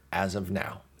closer as of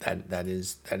now. That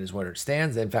is where it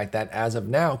stands. In fact, that as of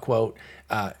now quote,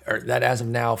 or that as of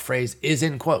now phrase is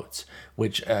in quotes,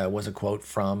 which was a quote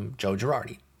from Joe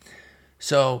Girardi.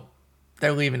 So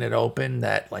they're leaving it open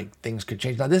that like things could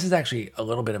change. Now this is actually a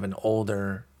little bit of an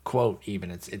older quote.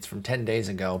 Even it's from 10 days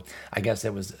ago. I guess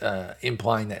it was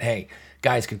implying that, hey,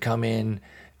 guys could come in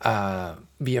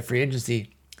via free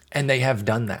agency, and they have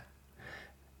done that.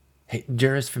 Hey,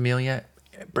 Juris Familia,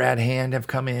 Brad Hand have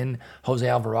come in. Jose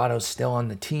Alvarado's still on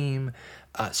the team.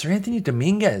 Sir Anthony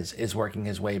Dominguez is working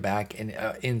his way back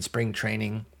in spring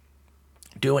training,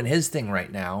 doing his thing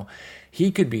right now.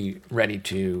 He could be ready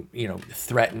to,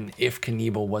 threaten if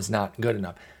Knebel was not good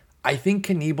enough. I think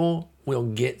Knebel will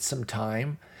get some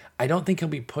time. I don't think he'll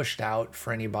be pushed out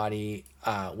for anybody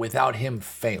without him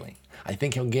failing. I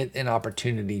think he'll get an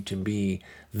opportunity to be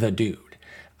the dude.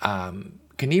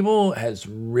 Knebel has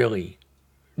really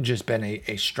just been a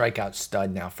strikeout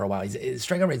stud now for a while. His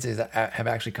strikeout rates have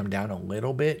actually come down a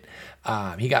little bit.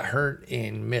 He got hurt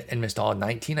and missed all of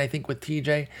 19, I think, with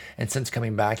TJ. And since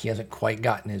coming back, he hasn't quite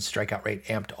gotten his strikeout rate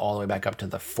amped all the way back up to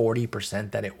the 40%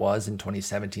 that it was in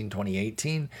 2017,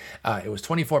 2018. It was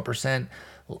 24%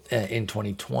 in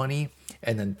 2020.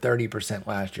 and then 30%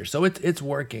 last year. So it's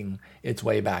working its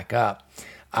way back up.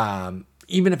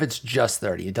 Even if it's just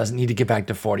 30, it doesn't need to get back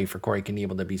to 40 for Corey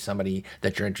Knebel to be somebody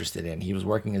that you're interested in. He was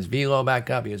working his velo back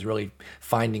up. He was really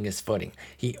finding his footing.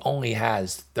 He only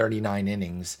has 39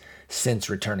 innings since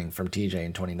returning from TJ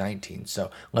in 2019. So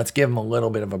let's give him a little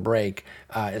bit of a break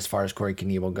as far as Corey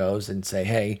Knebel goes and say,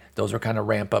 hey, those were kind of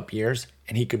ramp up years,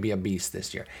 and he could be a beast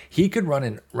this year. He could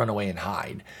run away and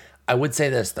hide. I would say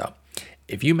this, though.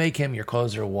 If you make him your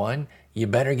closer one, you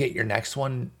better get your next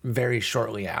one very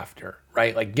shortly after,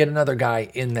 right? Like get another guy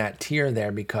in that tier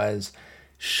there, because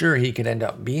sure, he could end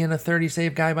up being a 30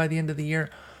 save guy by the end of the year,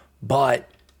 but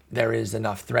there is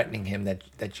enough threatening him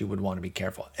that you would want to be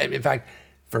careful. In fact,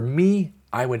 for me,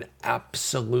 I would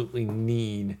absolutely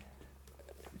need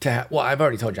to have, well, I've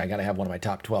already told you I got to have one of my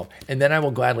top 12, and then I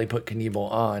will gladly put Knebel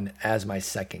on as my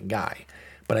second guy,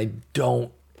 but I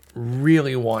don't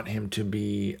really want him to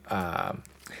be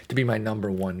my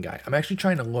number one guy. I'm actually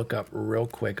trying to look up real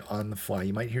quick on the fly.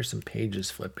 You might hear some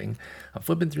pages flipping. I'm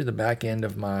flipping through the back end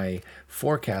of my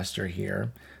forecaster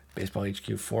here, Baseball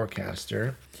HQ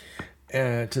forecaster,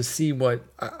 to see what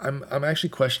I'm actually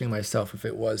questioning myself if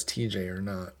it was TJ or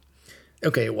not.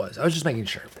 Okay, it was. I was just making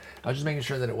sure.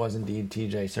 That it was indeed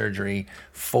TJ surgery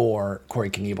for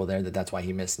Corey Knebel there, that's why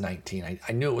he missed 19.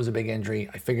 I knew it was a big injury.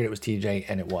 I figured it was TJ,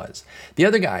 and it was. The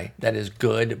other guy that is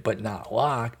good but not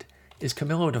locked is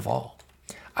Camilo Doval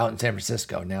out in San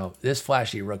Francisco. Now, this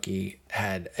flashy rookie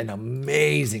had an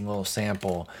amazing little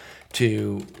sample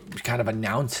to kind of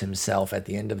announce himself at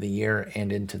the end of the year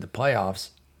and into the playoffs,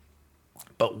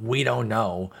 but we don't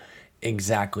know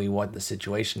exactly what the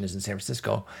situation is in San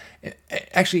Francisco.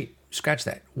 Actually, scratch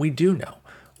that. We do know.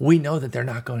 We know that they're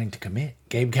not going to commit.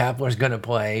 Gabe Kapler's going to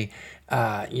play,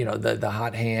 the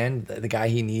hot hand, the guy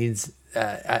he needs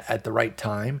at the right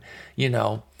time.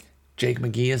 Jake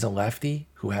McGee is a lefty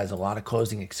who has a lot of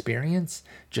closing experience.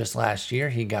 Just last year,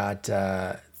 he got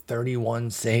 31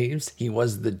 saves. He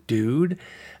was the dude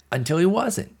until he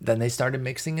wasn't. Then they started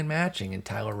mixing and matching, and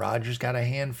Tyler Rogers got a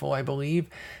handful, I believe,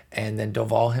 and then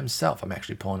Doval himself. I'm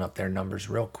actually pulling up their numbers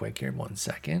real quick here. 1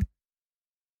 second.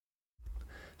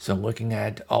 So looking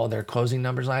at all their closing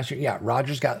numbers last year, yeah,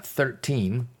 Rogers got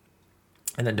 13,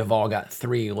 and then Doval got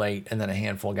 3 late, and then a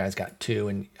handful of guys got 2,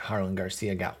 and Harlan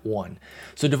Garcia got 1.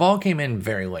 So Doval came in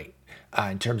very late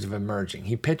in terms of emerging.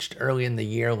 He pitched early in the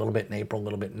year, a little bit in April, a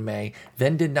little bit in May,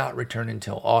 then did not return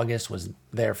until August, was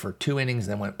there for 2 innings,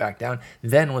 then went back down,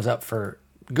 then was up for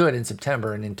good in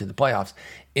September and into the playoffs.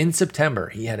 In September,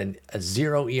 he had a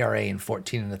 0 ERA in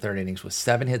 14 and the third innings with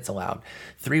 7 hits allowed,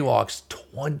 3 walks,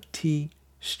 20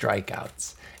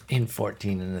 strikeouts in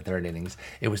 14 in the third innings.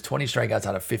 It was 20 strikeouts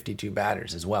out of 52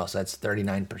 batters as well. So that's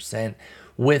 39%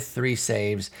 with 3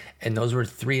 saves. And those were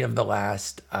 3 of the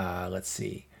last,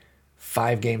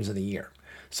 5 games of the year.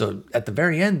 So at the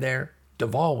very end there,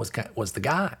 Doval was the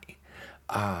guy.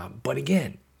 But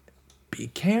again, be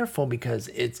careful, because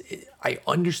I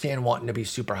understand wanting to be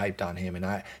super hyped on him. And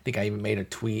I think I even made a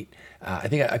tweet. I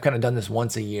think I've kind of done this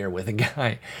once a year with a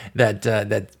guy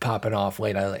that's popping off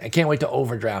late. I can't wait to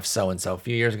overdraft so-and-so. A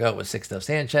few years ago, it was Sixto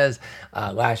Sanchez.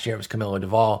 Last year, it was Camilo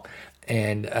Doval.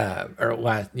 And,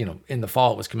 in the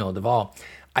fall, it was Camilo Doval.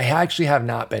 I actually have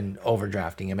not been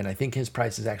overdrafting him. And I think his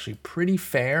price is actually pretty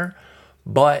fair.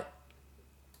 But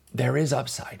there is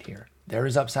upside here. There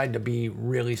is upside to be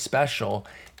really special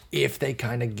if they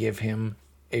kind of give him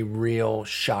a real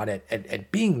shot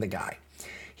at being the guy.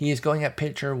 He is going at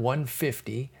pitcher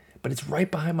 150, but it's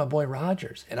right behind my boy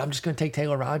Rogers. And I'm just going to take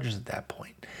Taylor Rogers at that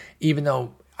point, even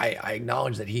though I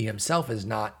acknowledge that he himself is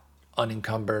not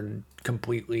unencumbered,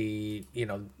 completely,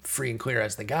 free and clear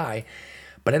as the guy.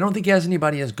 But I don't think he has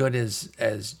anybody as good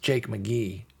as Jake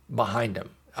McGee behind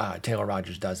him. Taylor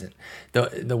Rogers doesn't,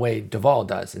 the way Doval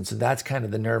does. And so that's kind of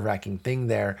the nerve-wracking thing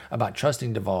there about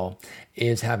trusting Doval,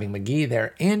 is having McGee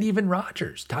there, and even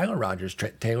Rogers, Tyler Rogers,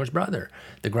 Taylor's brother,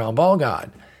 the ground ball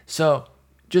god. So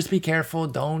just be careful.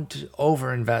 Don't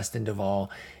overinvest in Doval.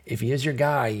 If he is your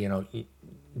guy,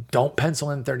 don't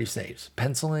pencil in 30 saves.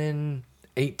 Pencil in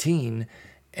 18,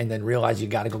 and then realize you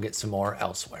got to go get some more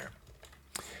elsewhere.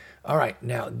 All right,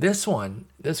 now this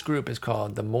group is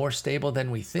called the More Stable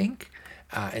Than We Think.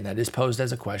 And that is posed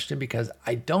as a question, because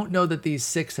I don't know that these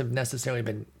 6 have necessarily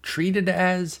been treated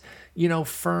as,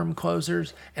 firm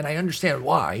closers. And I understand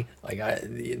why.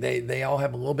 They all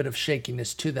have a little bit of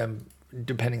shakiness to them,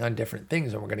 depending on different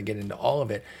things. And we're going to get into all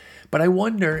of it. But I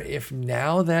wonder if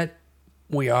now that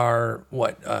we are,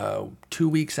 2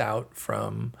 weeks out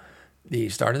from the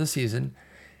start of the season,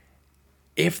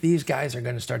 if these guys are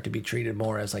going to start to be treated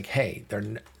more as hey, they're,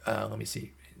 let me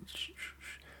see.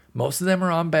 Most of them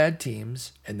are on bad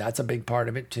teams, and that's a big part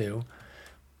of it too.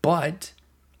 But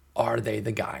are they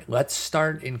the guy? Let's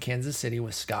start in Kansas City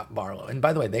with Scott Barlow. And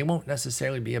by the way, they won't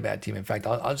necessarily be a bad team. In fact,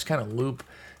 I'll just kind of loop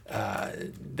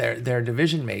their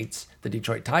division mates, the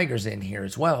Detroit Tigers, in here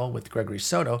as well with Gregory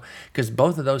Soto, because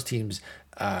both of those teams,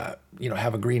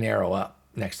 have a green arrow up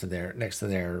next to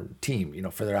their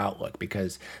team, for their outlook,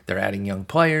 because they're adding young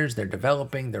players, they're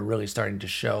developing, they're really starting to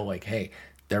show like, hey,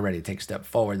 they're ready to take a step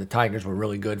forward. The Tigers were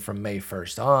really good from May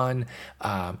 1st on.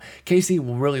 KC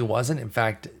really wasn't. In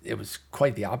fact, it was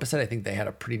quite the opposite. I think they had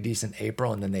a pretty decent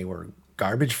April, and then they were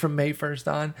garbage from May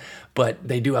 1st on. But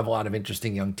they do have a lot of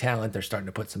interesting young talent. They're starting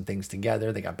to put some things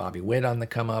together. They got Bobby Witt on the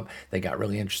come up. They got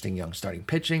really interesting young starting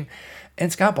pitching.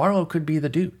 And Scott Barlow could be the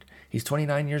dude. He's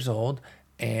 29 years old,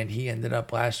 and he ended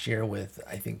up last year with,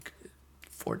 I think,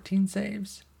 16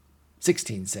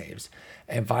 saves,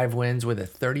 and 5 wins with a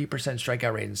 30%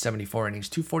 strikeout rate in 74 innings,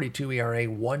 2.42 ERA,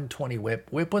 1.20 WHIP.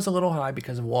 WHIP was a little high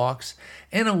because of walks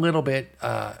and a little bit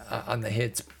on the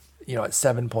hits, at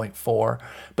 7.4,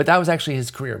 but that was actually his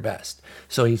career best.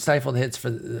 So he stifled hits for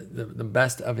the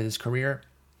best of his career.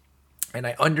 And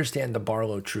I understand the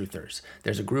Barlow truthers.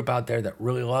 There's a group out there that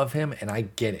really love him, and I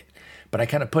get it. But I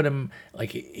kind of put him,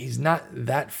 like, he's not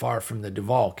that far from the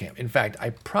Duvall camp. In fact, I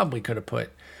probably could have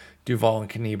put Duvall and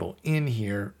Knebel in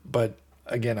here, but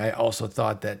again, I also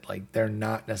thought that like they're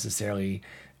not necessarily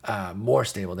more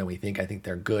stable than we think. I think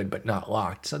they're good, but not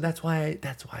locked. So that's why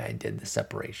I did the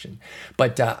separation.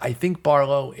 But I think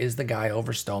Barlow is the guy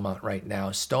over Stomont right now.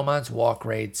 Stomont's walk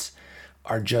rates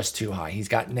are just too high. He's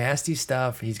got nasty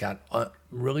stuff. He's got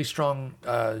really strong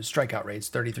strikeout rates,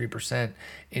 33%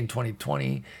 in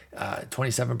 2020,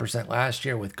 27% last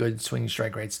year with good swinging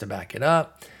strike rates to back it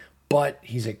up. But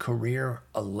he's a career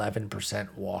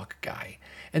 11% walk guy.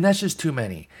 And that's just too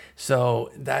many.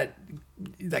 So that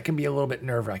can be a little bit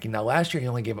nerve-wracking. Now, last year he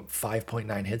only gave up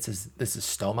 5.9 hits. This is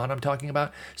Stomont I'm talking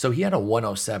about. So he had a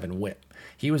 107 whip.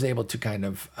 He was able to kind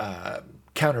of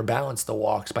counterbalance the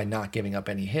walks by not giving up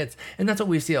any hits. And that's what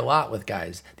we see a lot with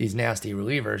guys, these nasty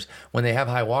relievers. When they have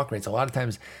high walk rates, a lot of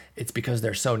times it's because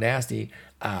they're so nasty,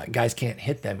 guys can't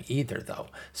hit them either, though.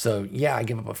 So, yeah, I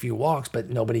give up a few walks, but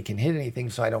nobody can hit anything,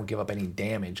 so I don't give up any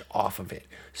damage off of it.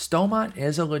 Stomont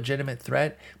is a legitimate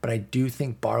threat, but I do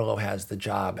think Barlow has the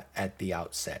job at the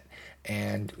outset.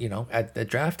 And, at the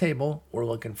draft table, we're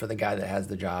looking for the guy that has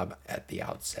the job at the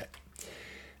outset.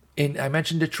 I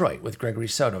mentioned Detroit with Gregory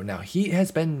Soto. Now, he has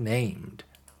been named,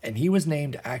 and he was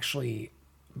named actually,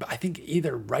 I think,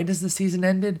 either right as the season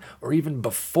ended or even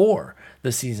before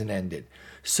the season ended.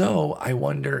 So I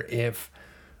wonder if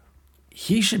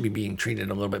he should be being treated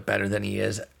a little bit better than he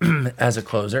is as a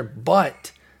closer.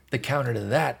 But the counter to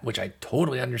that, which I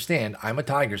totally understand, I'm a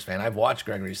Tigers fan, I've watched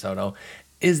Gregory Soto,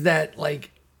 is that,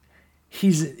 like,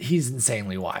 he's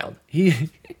insanely wild. He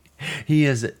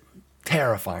is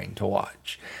terrifying to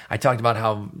watch. I talked about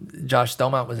how Josh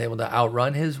Stomont was able to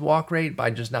outrun his walk rate by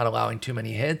just not allowing too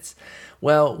many hits.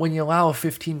 Well, when you allow a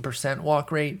 15%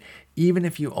 walk rate, even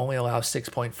if you only allow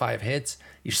 6.5 hits,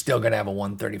 you're still going to have a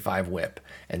 135 whip.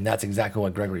 And that's exactly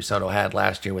what Gregory Soto had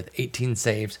last year with 18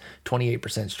 saves, 28%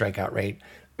 strikeout rate.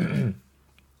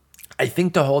 I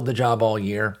think to hold the job all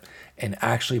year and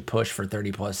actually push for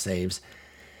 30-plus saves,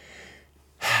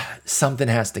 something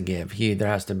has to give. He either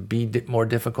has to be more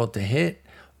difficult to hit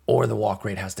or the walk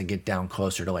rate has to get down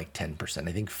closer to like 10%.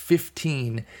 I think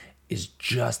 15 is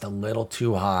just a little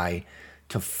too high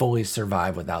to fully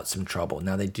survive without some trouble.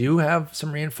 Now, they do have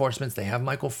some reinforcements. They have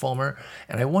Michael Fulmer,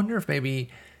 and I wonder if maybe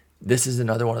this is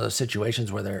another one of those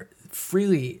situations where they're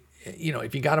freely,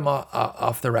 if you got him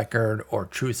off the record or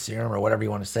truth serum or whatever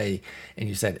you want to say, and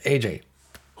you said, AJ,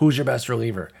 who's your best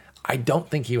reliever? I don't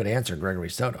think he would answer Gregory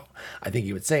Soto. I think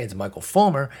he would say it's Michael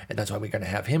Fulmer, and that's why we're going to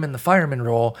have him in the fireman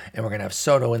role, and we're going to have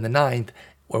Soto in the ninth,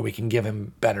 where we can give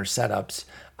him better setups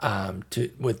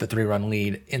with the 3-run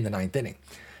lead in the ninth inning.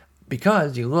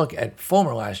 Because you look at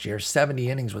Fulmer last year, 70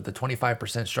 innings with a 25%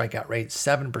 strikeout rate,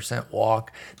 7%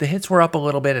 walk. The hits were up a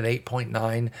little bit at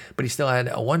 8.9, but he still had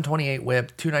a 128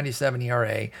 whip, 297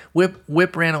 ERA.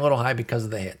 Whip ran a little high because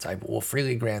of the hits. I will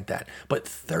freely grant that. But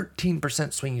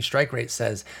 13% swinging strike rate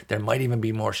says there might even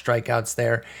be more strikeouts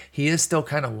there. He is still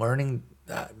kind of learning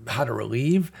how to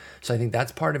relieve, so I think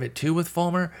that's part of it too with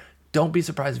Fulmer. Don't be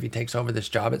surprised if he takes over this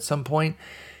job at some point.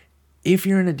 If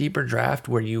you're in a deeper draft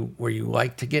where you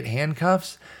like to get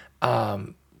handcuffs,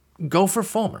 go for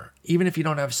Fulmer. Even if you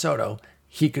don't have Soto,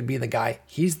 he could be the guy.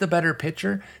 He's the better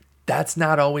pitcher. That's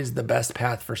not always the best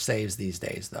path for saves these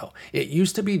days, though. It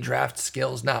used to be draft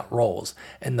skills, not roles,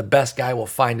 and the best guy will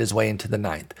find his way into the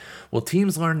ninth. Well,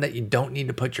 teams learn that you don't need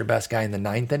to put your best guy in the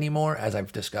ninth anymore, as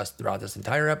I've discussed throughout this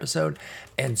entire episode,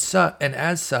 and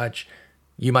as such,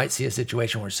 you might see a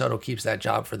situation where Soto keeps that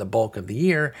job for the bulk of the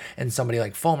year and somebody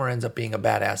like Fulmer ends up being a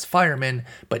badass fireman,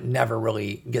 but never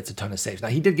really gets a ton of saves. Now,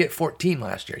 he did get 14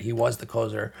 last year. He was the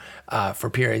closer for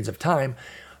periods of time,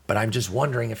 but I'm just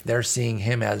wondering if they're seeing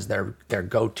him as their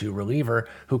go-to reliever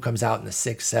who comes out in the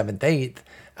 6th, 7th,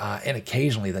 8th, and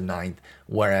occasionally the 9th,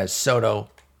 whereas Soto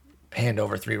hand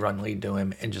over 3-run lead to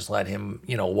him and just let him,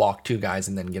 walk 2 guys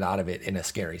and then get out of it in a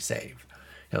scary save.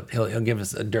 He'll give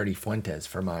us a dirty Fuentes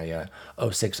for my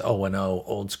 06-0-0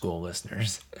 old school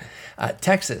listeners.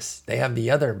 Texas, they have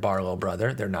the other Barlow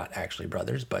brother. They're not actually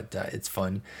brothers, but it's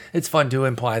fun. It's fun to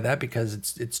imply that because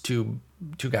it's two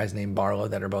guys named Barlow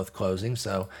that are both closing.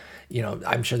 So,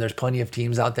 I'm sure there's plenty of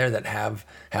teams out there that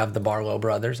have the Barlow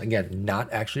brothers. Again,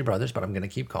 not actually brothers, but I'm going to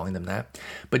keep calling them that.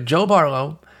 But Joe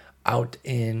Barlow out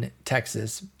in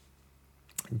Texas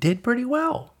did pretty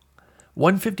well.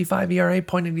 155 ERA,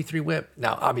 .83 whip.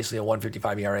 Now, obviously, a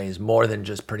 155 ERA is more than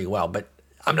just pretty well, but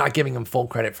I'm not giving him full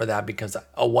credit for that because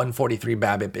a 143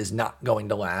 BABIP is not going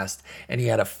to last, and he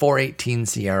had a 418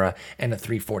 SIERA and a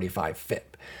 345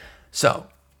 FIP. So,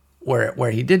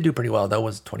 where he did do pretty well, though,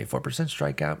 was 24%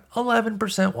 strikeout,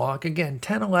 11% walk. Again,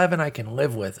 10-11 I can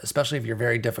live with, especially if you're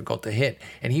very difficult to hit,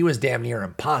 and he was damn near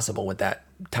impossible with that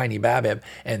tiny BABIP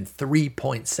and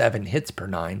 3.7 hits per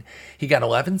 9. He got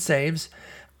 11 saves.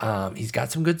 He's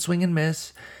got some good swing and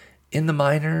miss. In the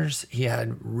minors, he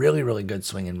had really, really good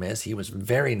swing and miss. He was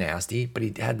very nasty, but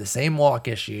he had the same walk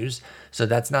issues, so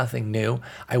that's nothing new.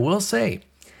 I will say,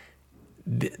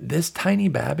 this tiny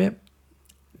BABIP,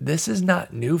 this is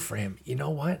not new for him. You know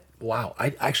what? Wow,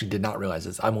 I actually did not realize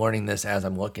this. I'm learning this as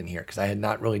I'm looking here because I had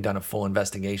not really done a full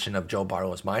investigation of Joe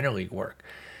Barlow's minor league work.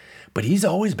 But he's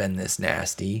always been this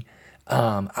nasty.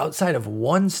 Outside of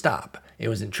one stop, it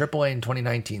was in AAA in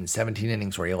 2019, 17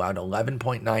 innings where he allowed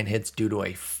 11.9 hits due to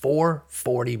a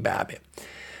 440 BABIP.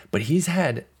 But he's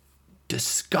had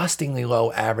disgustingly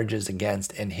low averages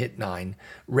against and hit 9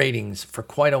 ratings for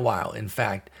quite a while. In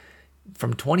fact,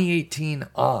 from 2018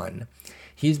 on,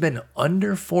 he's been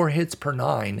under 4 hits per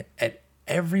 9 at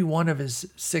every one of his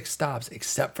 6 stops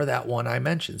except for that one I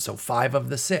mentioned. So 5 of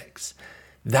the 6.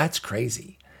 That's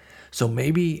crazy. So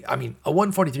maybe, a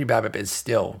 143 BABIP is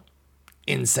still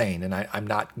insane, and I'm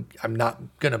not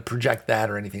going to project that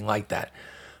or anything like that.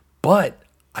 But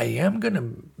I am going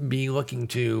to be looking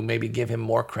to maybe give him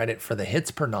more credit for the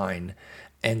hits per 9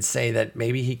 and say that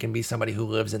maybe he can be somebody who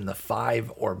lives in the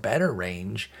 5 or better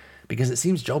range, because it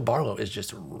seems Joe Barlow is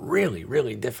just really,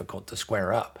 really difficult to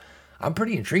square up. I'm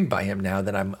pretty intrigued by him now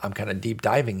that I'm kind of deep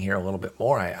diving here a little bit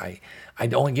more.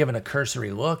 I'd only given a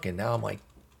cursory look, and now I'm like,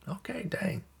 okay,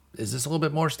 dang. Is this a little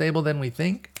bit more stable than we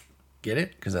think? Get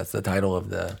it? Because that's the title of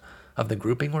the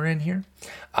grouping we're in here.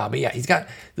 But yeah, he's got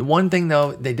the one thing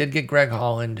though. They did get Greg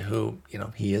Holland, who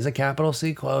he is a capital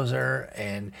C closer,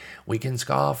 and we can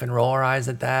scoff and roll our eyes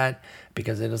at that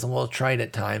because it is a little trite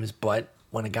at times. But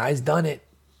when a guy's done it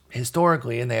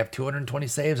historically and they have 220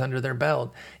 saves under their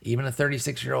belt, even a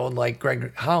 36-year-old like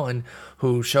Greg Holland,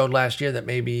 who showed last year that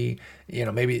maybe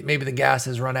the gas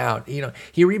has run out.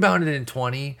 He rebounded in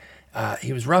 20.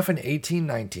 He was rough in 18,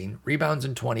 19, rebounds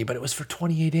in 20, but it was for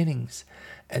 28 innings.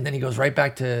 And then he goes right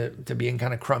back to being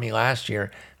kind of crummy last year.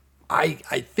 I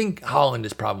think Holland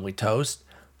is probably toast,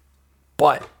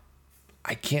 but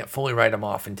I can't fully write him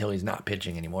off until he's not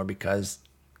pitching anymore because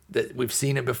we've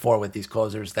seen it before with these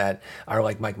closers that are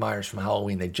like Mike Myers from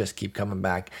Halloween. They just keep coming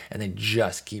back and they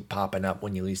just keep popping up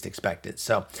when you least expect it.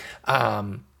 So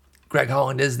Greg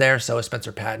Holland is there, so is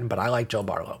Spencer Patton, but I like Joe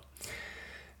Barlow.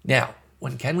 Now,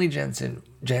 when Kenley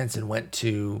Jansen went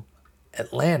to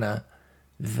Atlanta,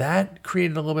 that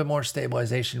created a little bit more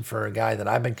stabilization for a guy that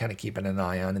I've been kind of keeping an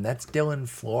eye on, and that's Dylan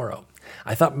Floro.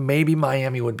 I thought maybe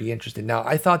Miami would be interested. Now,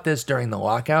 I thought this during the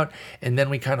lockout, and then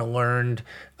we kind of learned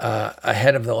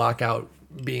ahead of the lockout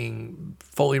being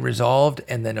fully resolved,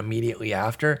 and then immediately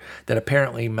after, that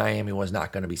apparently Miami was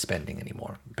not going to be spending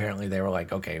anymore. Apparently they were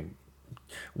like, okay,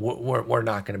 we're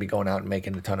not going to be going out and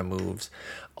making a ton of moves.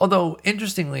 Although,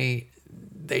 interestingly,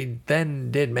 they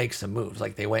then did make some moves.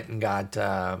 Like they went and got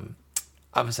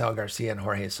Avisail Garcia and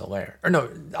Jorge Soler. Or no,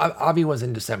 Avi was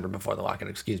in December before the lockout,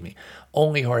 excuse me.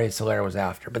 Only Jorge Soler was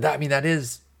after. But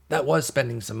that was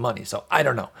spending some money. So I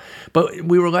don't know. But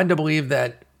we were led to believe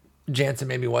that Jansen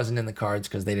maybe wasn't in the cards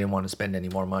because they didn't want to spend any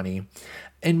more money.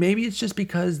 And maybe it's just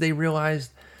because they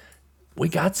realized we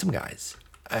got some guys.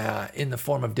 in the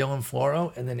form of Dylan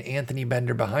Floro and then Anthony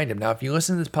Bender behind him. Now, if you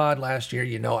listen to this pod last year,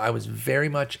 you know I was very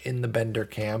much in the Bender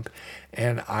camp,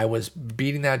 and I was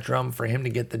beating that drum for him to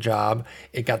get the job.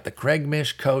 It got the Craig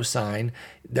Mish cosign.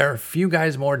 There are a few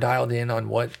guys more dialed in on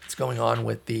what's going on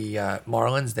with the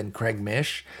Marlins than Craig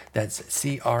Mish. That's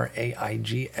Craigmish.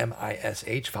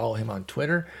 Follow him on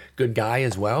Twitter. Good guy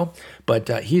as well. But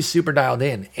he's super dialed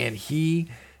in, and he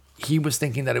was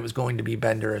thinking that it was going to be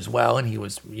Bender as well, and he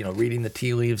was, reading the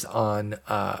tea leaves on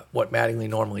what Mattingly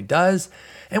normally does,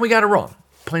 and we got it wrong.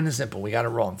 Plain and simple, we got it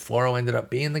wrong. Floro ended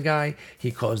up being the guy. He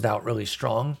closed out really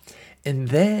strong. And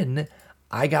then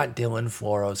I got Dylan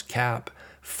Floro's cap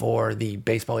for the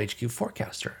Baseball HQ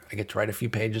Forecaster. I get to write a few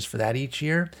pages for that each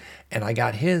year, and I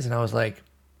got his, and I was like,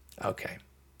 okay,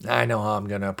 I know how I'm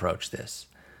going to approach this.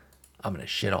 I'm going to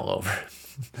shit all over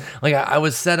it. Like, I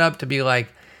was set up to be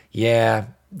like, yeah,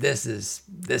 this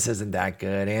isn't that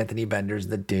good. Anthony Bender's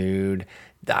the dude.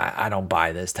 I don't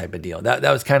buy this type of deal. That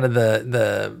was kind of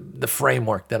the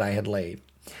framework that I had laid.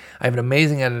 I have an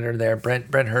amazing editor there.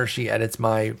 Brent Hershey edits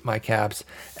my caps,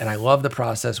 and I love the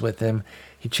process with him.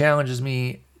 He challenges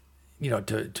me,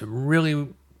 to really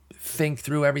think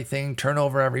through everything, turn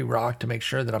over every rock to make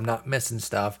sure that I'm not missing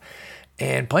stuff.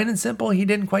 And plain and simple, he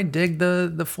didn't quite dig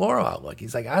the Floro outlook.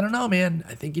 He's like, I don't know, man.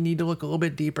 I think you need to look a little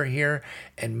bit deeper here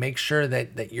and make sure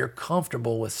that you're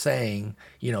comfortable with saying,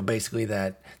 basically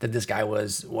that this guy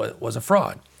was a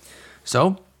fraud.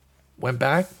 So went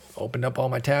back, opened up all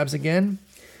my tabs again,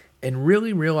 and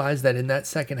really realized that in that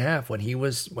second half, when he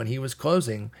was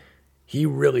closing, he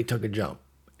really took a jump.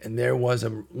 And there was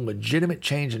a legitimate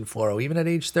change in Floro, even at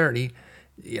age 30,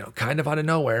 kind of out of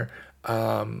nowhere.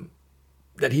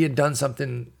 That he had done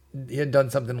something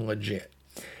legit.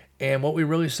 And what we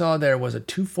really saw there was a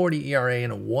 2.40 ERA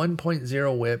and a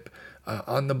 1.0 whip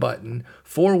on the button,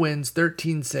 4 wins,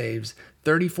 13 saves,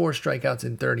 34 strikeouts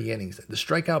in 30 innings. The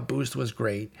strikeout boost was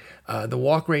great. The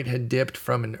walk rate had dipped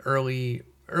from an early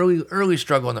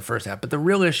struggle in the first half, but the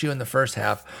real issue in the first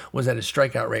half was that his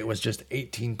strikeout rate was just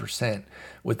 18%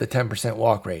 with the 10%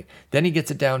 walk rate. Then he gets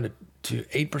it down to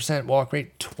 8% walk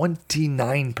rate,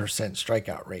 29%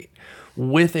 strikeout rate,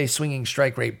 with a swinging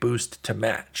strike rate boost to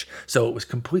match. So it was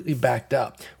completely backed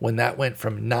up when that went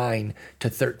from 9 to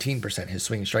 13%, his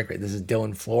swinging strike rate. This is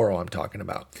Dylan Floro I'm talking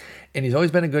about. And he's always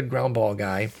been a good ground ball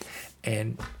guy.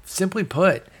 And simply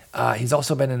put, he's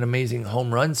also been an amazing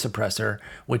home run suppressor,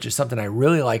 which is something I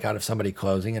really like out of somebody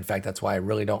closing. In fact, that's why I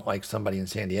really don't like somebody in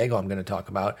San Diego I'm going to talk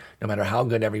about. No matter how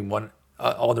good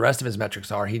all the rest of his metrics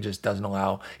are, he just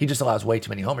allows way too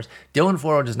many homers. Dylan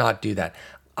Floro does not do that.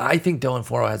 I think Dylan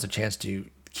Floro has a chance to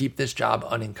keep this job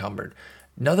unencumbered.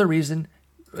 Another reason,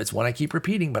 it's one I keep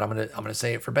repeating, but I'm gonna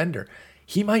say it for Bender.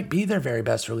 He might be their very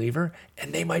best reliever,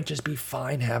 and they might just be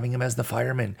fine having him as the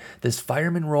fireman. This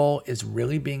fireman role is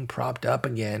really being propped up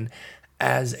again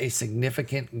as a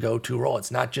significant go-to role. It's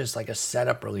not just like a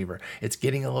setup reliever. It's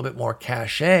getting a little bit more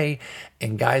cachet,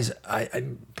 and guys,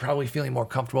 I'm probably feeling more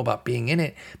comfortable about being in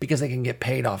it because they can get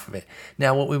paid off of it.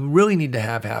 Now, what we really need to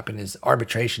have happen is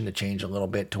arbitration to change a little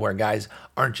bit to where guys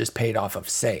aren't just paid off of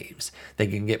saves. They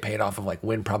can get paid off of like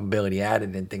win probability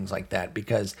added and things like that,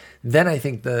 because then I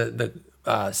think the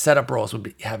setup roles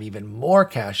would have even more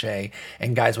cachet,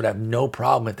 and guys would have no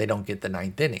problem if they don't get the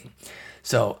ninth inning.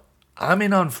 So I'm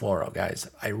in on Floro, guys.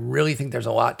 I really think there's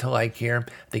a lot to like here.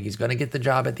 I think he's going to get the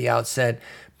job at the outset.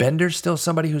 Bender's still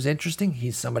somebody who's interesting.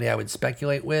 He's somebody I would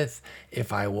speculate with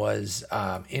if I was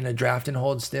in a draft and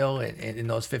hold still in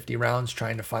those 50 rounds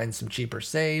trying to find some cheaper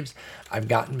saves. I've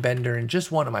gotten Bender in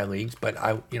just one of my leagues, but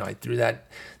I threw that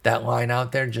line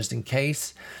out there just in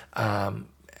case.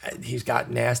 He's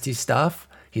got nasty stuff.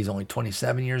 He's only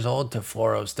 27 years old to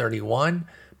Floro's 31,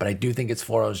 but I do think it's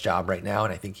Floro's job right now,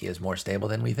 and I think he is more stable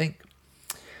than we think.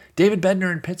 David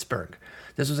Bednar in Pittsburgh.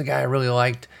 This was a guy I really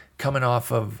liked coming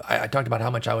off of, I talked about how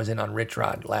much I was in on Rich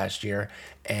Rod last year,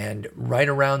 and right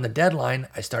around the deadline,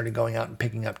 I started going out and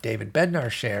picking up David Bednar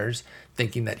shares,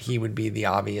 thinking that he would be the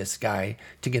obvious guy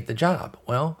to get the job.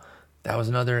 Well, that was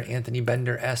another Anthony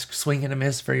Bender-esque swing and a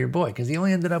miss for your boy, because he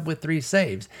only ended up with 3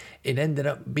 saves. It ended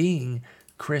up being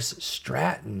Chris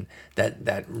Stratton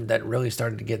that really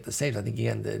started to get the saves. I think he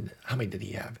ended, how many did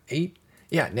he have? 8?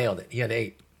 Yeah, nailed it. He had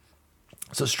 8.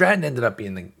 So Stratton ended up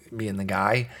being the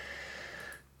guy.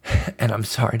 And I'm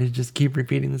sorry to just keep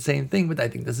repeating the same thing, but I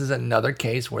think this is another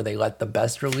case where they let the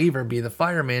best reliever be the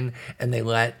fireman, and they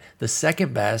let the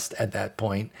second best at that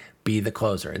point be the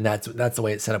closer. And that's the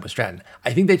way it's set up with Stratton.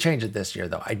 I think they changed it this year,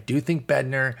 though. I do think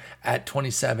Bednar at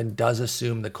 27 does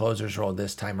assume the closer's role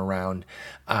this time around.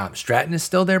 Stratton is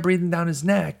still there breathing down his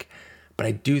neck, but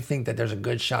I do think that there's a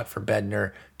good shot for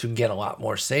Bednar to get a lot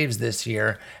more saves this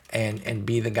year and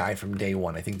be the guy from day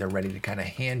one. I think they're ready to kind of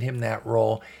hand him that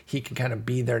role. He can kind of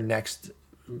be their next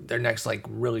like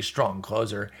really strong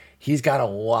closer. He's got a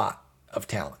lot of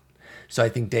talent. So I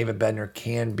think David Bednar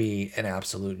can be an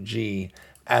absolute G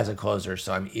as a closer.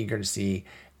 So I'm eager to see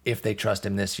if they trust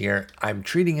him this year. I'm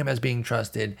treating him as being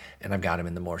trusted, and I've got him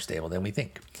in the more stable than we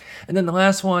think. And then the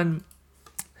last one,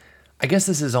 I guess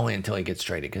this is only until he gets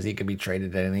traded, because he could be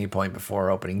traded at any point before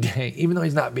opening day. Even though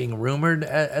he's not being rumored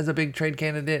as a big trade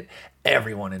candidate,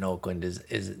 everyone in Oakland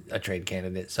is a trade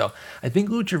candidate. So I think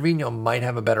Lou Trivino might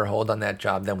have a better hold on that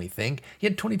job than we think. He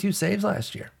had 22 saves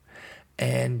last year.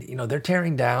 And, they're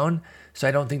tearing down, so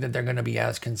I don't think that they're going to be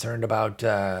as concerned about,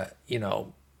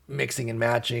 mixing and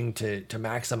matching to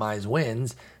maximize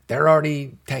wins. They're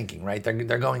already tanking, right?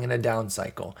 They're going in a down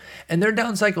cycle. And their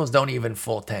down cycles don't even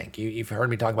full tank. You've heard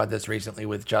me talk about this recently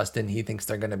with Justin. He thinks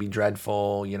they're going to be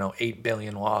dreadful, 8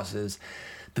 billion losses.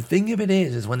 The thing of it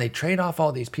is when they trade off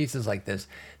all these pieces like this,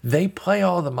 they play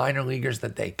all the minor leaguers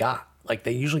that they got. Like,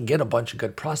 they usually get a bunch of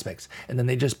good prospects, and then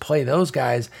they just play those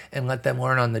guys and let them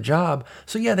learn on the job.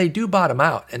 So yeah, they do bottom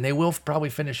out, and they will probably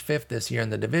finish 5th this year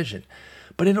in the division.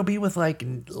 But it'll be with like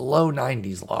low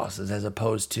 90s losses as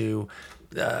opposed to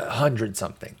 100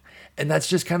 something. And that's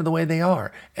just kind of the way they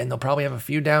are. And they'll probably have a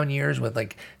few down years with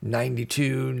like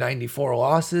 92, 94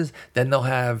 losses. Then they'll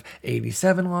have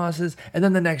 87 losses. And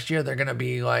then the next year they're going to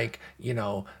be like,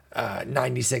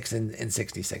 96 and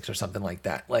 66 or something like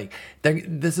that. Like,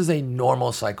 this is a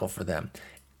normal cycle for them.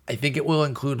 I think it will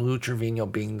include Lou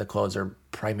Trivino being the closer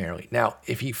primarily. Now,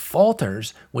 if he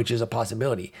falters, which is a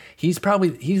possibility, he's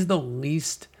the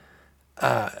least,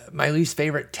 my least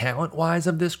favorite talent-wise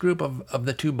of this group of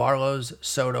the two Barlows,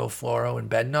 Soto, Floro, and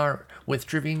Bednar with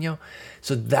Trivino.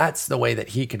 So that's the way that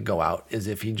he could go out, is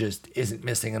if he just isn't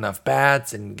missing enough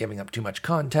bats and giving up too much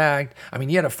contact. I mean,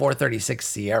 he had a 4.36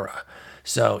 SIERA.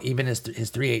 So even his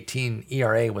 3.18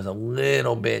 ERA was a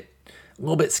little bit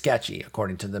sketchy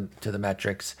according to the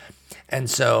metrics, and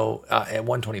so at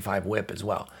 125 WHIP as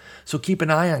well. So keep an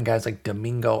eye on guys like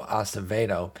Domingo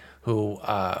Acevedo, who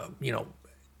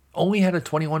only had a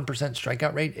 21%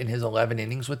 strikeout rate in his 11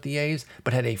 innings with the A's,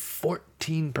 but had a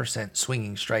 14%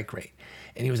 swinging strike rate.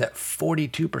 And he was at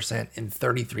 42% in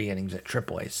 33 innings at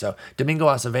AAA. So Domingo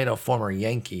Acevedo, former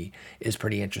Yankee, is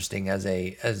pretty interesting as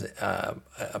a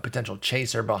potential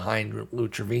chaser behind Lou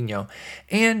Trivino.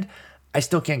 And I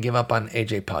still can't give up on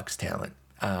AJ Puck's talent.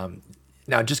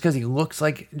 Now, just because he looks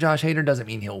like Josh Hader doesn't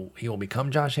mean he will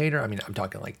become Josh Hader. I mean, I'm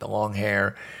talking like the long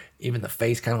hair, even the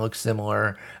face kind of looks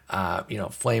similar.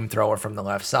 Flamethrower from the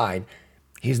left side.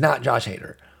 He's not Josh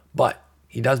Hader, but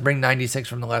he does bring 96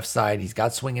 from the left side. He's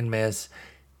got swing and miss.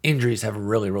 Injuries have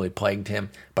really, really plagued him,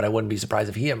 but I wouldn't be surprised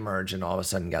if he emerged and all of a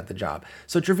sudden got the job.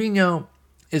 So Trivino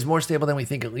is more stable than we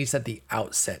think, at least at the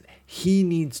outset. He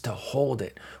needs to hold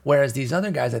it, whereas these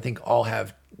other guys, I think, all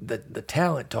have the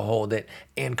talent to hold it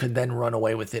and could then run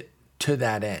away with it to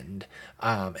that end.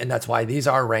 And that's why these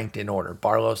are ranked in order.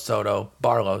 Barlows, Soto,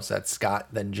 Barlows, that's Scott,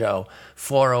 then Joe,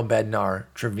 Floro, Bednar,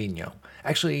 Trivino.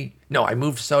 Actually, no, I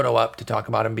moved Soto up to talk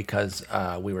about him because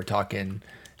we were talking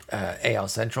AL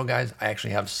Central guys. I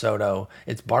actually have Soto.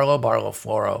 It's Barlow,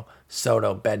 Floro,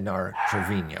 Soto, Bednar,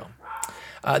 Trivino.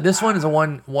 This one is a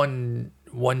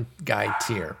one guy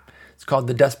tier. It's called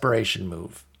the desperation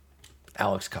move.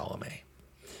 Alex Colomé.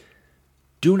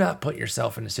 Do not put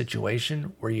yourself in a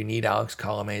situation where you need Alex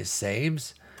Colomé's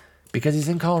saves because he's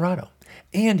in Colorado.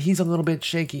 And he's a little bit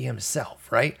shaky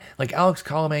himself, right? Like Alex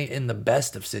Colomé in the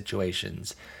best of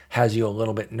situations has you a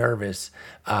little bit nervous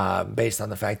based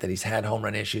on the fact that he's had home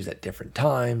run issues at different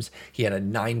times. He had a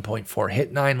 9.4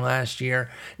 hit 9 last year.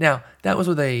 Now, that was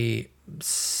with a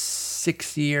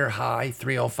 6-year high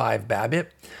 305 BABIP.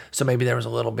 So maybe there was a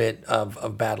little bit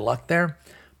of bad luck there.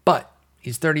 But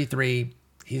he's 33.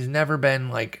 He's never been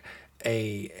like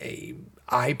a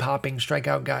eye-popping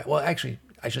strikeout guy. Well, actually,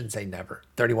 I shouldn't say never.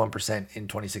 31% in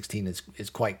 2016 is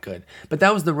quite good. But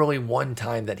that was the really one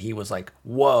time that he was like,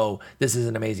 whoa, this is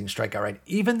an amazing strikeout rate.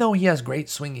 Even though he has great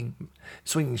swinging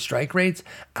strike rates,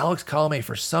 Alex Colomé,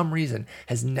 for some reason,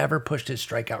 has never pushed his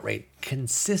strikeout rate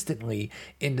consistently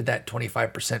into that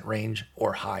 25% range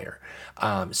or higher.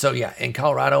 So yeah, in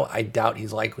Colorado, I doubt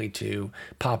he's likely to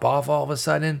pop off all of a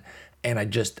sudden. And I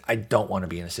don't want to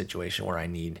be in a situation where I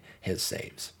need his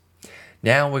saves.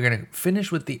 Now we're going to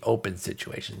finish with the open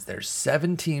situations. There's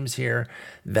 7 teams here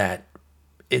that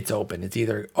it's open. It's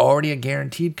either already a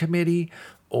guaranteed committee,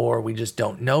 or we just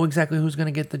don't know exactly who's going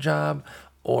to get the job,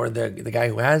 or the guy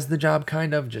who has the job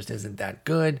kind of just isn't that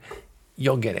good.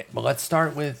 you'll get it. But let's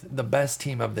start with the best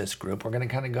team of this group. We're going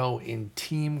to kind of go in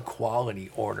team quality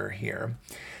order here.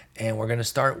 And we're going to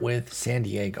start with San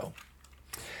Diego.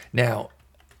 Now,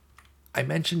 I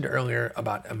mentioned earlier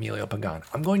about Emilio Pagan.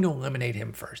 I'm going to eliminate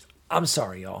him first. I'm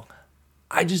sorry, y'all.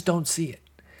 I just don't see it.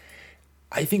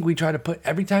 I think we try to put,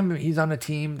 every time he's on a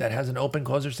team that has an open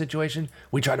closer situation,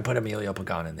 we try to put Emilio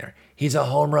Pagan in there. He's a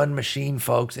home run machine,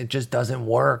 folks. It just doesn't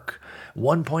work.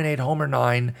 1.8 homer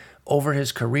 9 over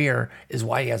his career is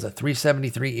why he has a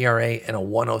 3.73 ERA and a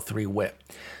 103 whip.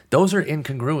 Those are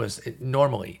incongruous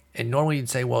normally. And normally you'd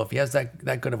say, well, if he has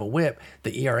that good of a whip,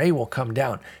 the ERA will come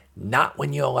down. Not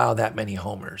when you allow that many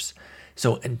homers.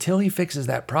 So until he fixes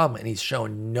that problem, and he's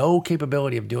shown no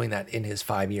capability of doing that in his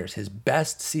 5 years, his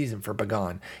best season for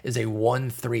Pagan is a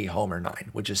 1.3 homer 9,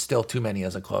 which is still too many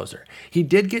as a closer. He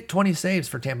did get 20 saves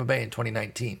for Tampa Bay in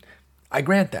 2019. I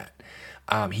grant that.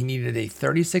 He needed a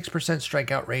 36%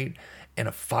 strikeout rate and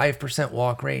a 5%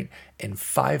 walk rate and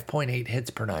 5.8 hits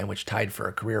per 9, which tied for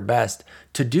a career best,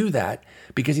 to do that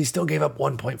because he still gave up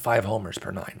 1.5 homers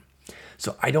per 9.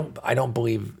 So I don't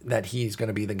believe that he's going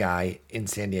to be the guy in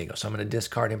San Diego. So I'm going to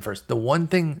discard him first. The one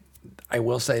thing I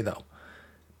will say, though,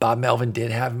 Bob Melvin did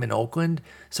have him in Oakland,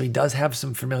 so he does have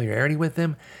some familiarity with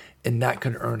him, and that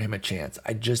could earn him a chance.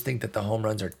 I just think that the home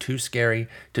runs are too scary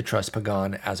to trust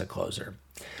Pagan as a closer.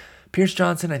 Pierce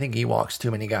Johnson, I think he walks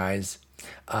too many guys.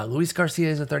 Luis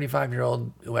Garcia is a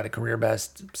 35-year-old who had a career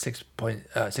best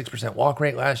 6% walk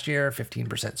rate last year,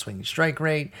 15% swinging strike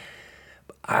rate.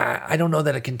 I don't know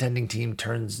that a contending team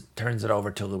turns it over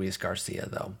to Luis Garcia,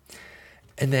 though.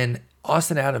 And then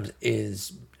Austin Adams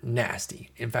is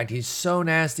nasty. In fact, he's so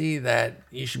nasty that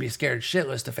you should be scared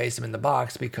shitless to face him in the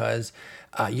box because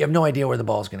you have no idea where the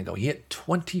ball is going to go. He hit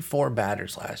 24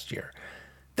 batters last year.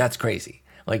 That's crazy.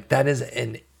 Like, that is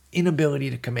an inability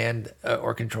to command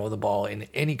or control the ball in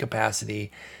any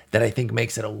capacity that I think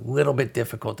makes it a little bit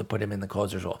difficult to put him in the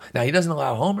closer's role. Now, he doesn't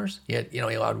allow homers. He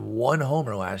allowed 1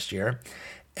 homer last year,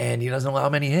 and he doesn't allow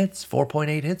many hits,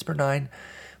 4.8 hits per 9.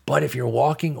 But if you're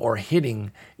walking or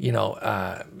hitting,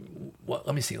 let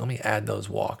me see. Let me add those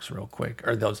walks real quick,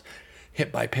 or those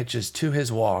hit by pitches to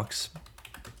his walks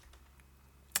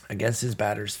against his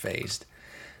batters faced.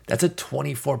 That's a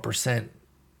 24%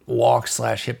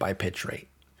 walk/hit by pitch rate.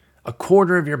 A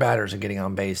quarter of your batters are getting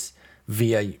on base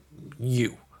via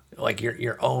you, like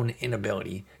your own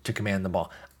inability to command the ball.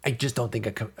 I just don't think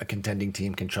a contending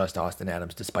team can trust Austin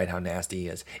Adams, despite how nasty he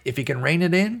is. If he can rein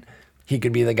it in, he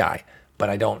could be the guy.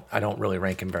 But I don't really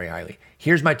rank him very highly.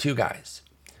 Here's my 2 guys.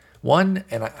 One,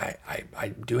 and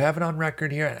I do have it on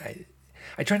record here, and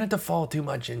I try not to fall too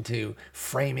much into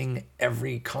framing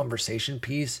every conversation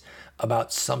piece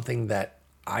about something that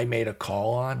I made a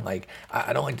call on. Like,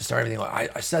 I don't like to start everything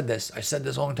like, I said this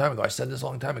a long time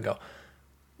ago.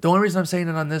 The only reason I'm saying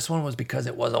it on this one was because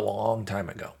it was a long time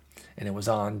ago. And it was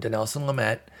on Dinelson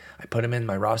Lamet. I put him in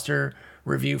my roster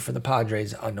review for the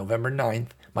Padres on November 9th.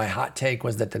 My hot take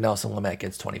was that Dinelson Lamet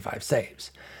gets 25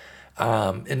 saves.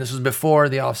 And this was before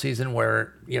the offseason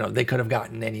where, they could have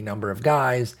gotten any number of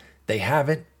guys. They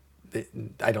haven't.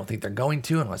 I don't think they're going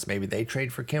to, unless maybe they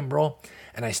trade for Kimbrel.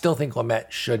 And I still think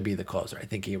Lamet should be the closer. I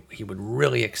think he would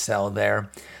really excel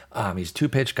there. He's a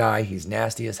 2-pitch guy. He's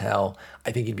nasty as hell.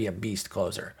 I think he'd be a beast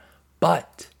closer.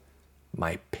 But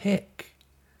my pick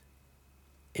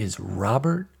is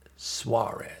Robert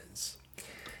Suarez.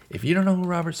 If you don't know who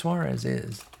Robert Suarez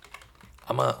is,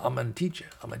 I'm going to teach you.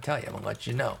 I'm going to tell you. I'm going to let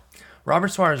you know. Robert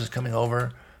Suarez is coming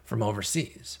over from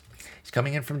overseas. He's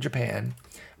coming in from Japan,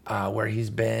 where he's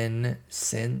been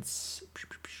since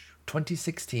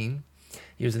 2016.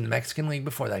 He was in the Mexican League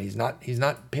before that. He's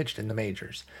not pitched in the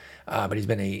majors, but he's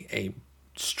been a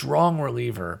strong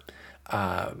reliever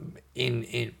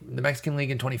in the Mexican League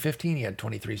in 2015. He had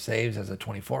 23 saves as a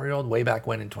 24-year-old, way back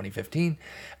when in 2015.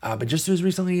 But just as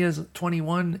recently as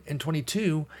 21 and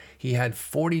 22, he had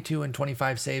 42 and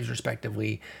 25 saves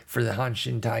respectively for the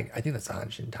Hanshin Tigers. I think that's the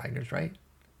Hanshin Tigers, right?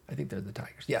 I think they're the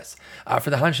Tigers. Yes,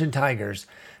 for the Hanshin Tigers.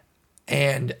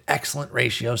 And excellent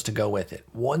ratios to go with it.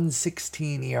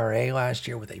 1.16 ERA last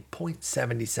year with a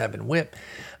 .77 whip.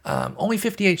 Only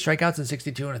 58 strikeouts and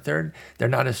 62 and a third. They're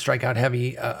not as strikeout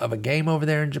heavy of a game over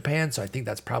there in Japan, so I think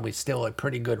that's probably still a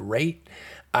pretty good rate.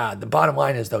 The bottom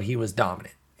line is, though, he was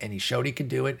dominant. And he showed he could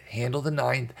do it, handle the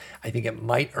 9th. I think it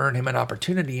might earn him an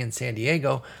opportunity in San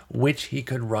Diego, which he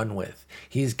could run with.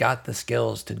 He's got the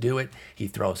skills to do it. He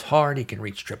throws hard. He can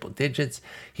reach triple digits.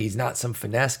 He's not some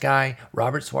finesse guy.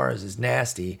 Robert Suarez is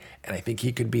nasty, and I think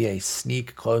he could be a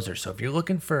sneak closer. So if you're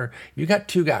looking for, if you got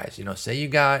 2 guys, say you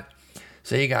got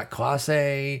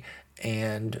Clase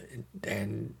and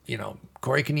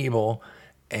Corey Knebel,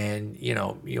 and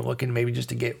you're looking maybe just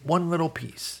to get one little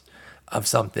piece of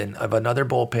something, of another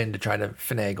bullpen to try to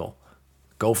finagle,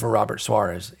 go for Robert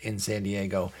Suarez in San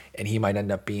Diego, and he might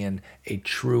end up being a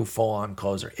true full-on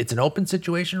closer. It's an open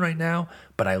situation right now,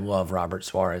 but I love Robert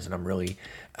Suarez, and I'm really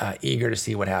eager to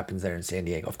see what happens there in San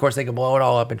Diego. Of course, they can blow it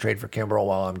all up and trade for Kimbrel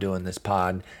while I'm doing this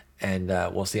pod, and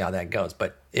we'll see how that goes.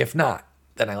 But if not,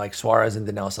 then I like Suarez and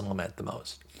Dinelson Lamet the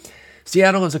most.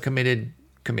 Seattle is a committed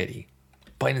committee,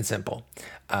 plain and simple.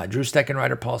 Drew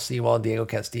Steckenrider, Paul Sewald, Diego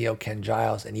Castillo, Ken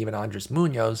Giles, and even Andres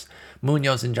Munoz.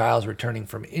 Munoz and Giles returning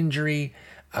from injury.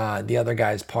 The other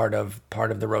guys part of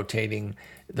the rotating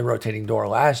door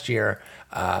last year,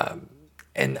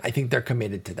 and I think they're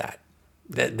committed to that.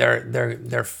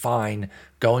 They're fine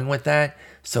going with that.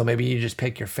 So maybe you just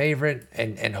pick your favorite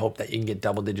and hope that you can get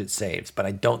double-digit saves. But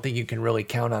I don't think you can really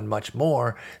count on much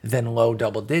more than low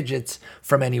double digits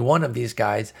from any one of these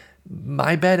guys.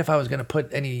 My bet, if I was going to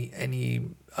put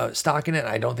any stock in it,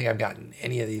 I don't think I've gotten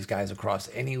any of these guys across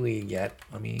any league yet.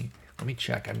 Let me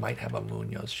check. I might have a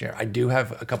Munoz share. I do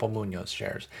have a couple Munoz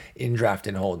shares in draft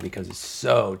and hold because it's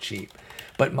so cheap.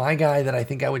 But my guy that I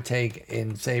think I would take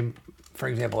in, say, for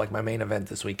example, like my main event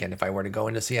this weekend, if I were to go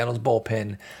into Seattle's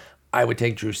bullpen, I would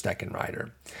take Drew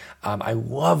Steckenrider. I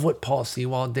love what Paul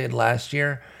Sewald did last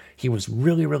year. He was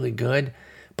really, really good,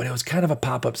 but it was kind of a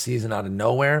pop-up season out of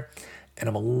nowhere, and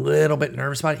I'm a little bit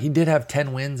nervous about it. He did have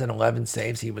 10 wins and 11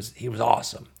 saves. He was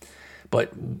awesome.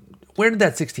 But where did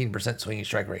that 16% swinging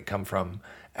strike rate come from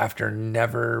after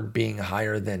never being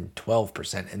higher than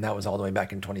 12%? And that was all the way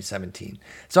back in 2017.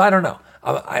 So I don't know.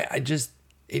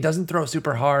 He doesn't throw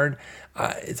super hard.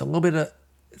 It's a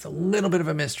little bit of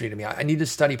a mystery to me. I need to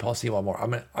study Paul Sewald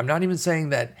more. I'm not even saying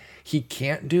that he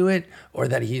can't do it or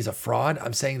that he's a fraud.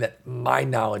 I'm saying that my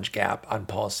knowledge gap on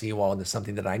Paul Sewald is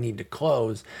something that I need to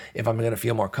close if I'm going to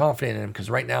feel more confident in him. Because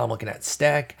right now I'm looking at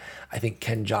Steck. I think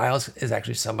Ken Giles is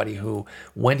actually somebody who,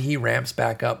 when he ramps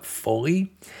back up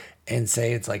fully, and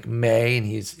say it's like May and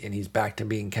he's back to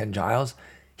being Ken Giles,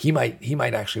 he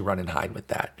might actually run and hide with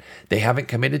that. They haven't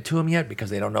committed to him yet because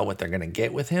they don't know what they're going to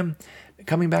get with him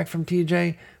coming back from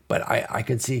TJ. But I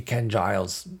could see Ken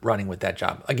Giles running with that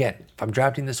job. Again, if I'm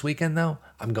drafting this weekend, though,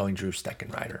 I'm going Drew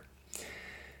Steckenrider.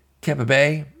 Tampa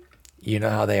Bay, you know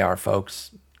how they are,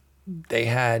 folks. They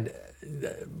had,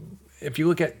 if you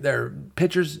look at their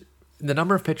pitchers, the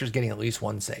number of pitchers getting at least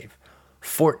one save,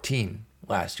 14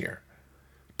 last year,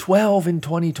 12 in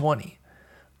 2020,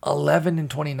 11 in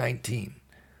 2019.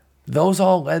 Those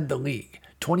all led the league.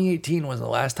 2018 was the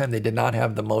last time they did not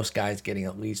have the most guys getting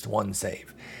at least one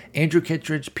save. Andrew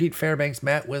Kittredge, Pete Fairbanks,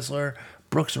 Matt Whistler,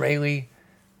 Brooks Raley.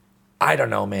 I don't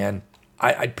know, man.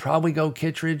 I'd probably go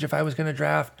Kittredge if I was going to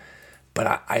draft,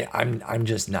 but I'm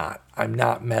just not. I'm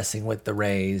not messing with the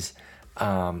Rays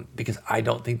because I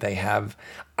don't think they have.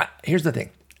 Here's the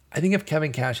thing. I think if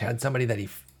Kevin Cash had somebody that he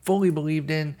fully believed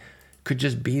in, could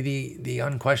just be the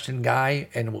unquestioned guy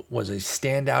and was a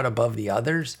standout above the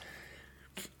others,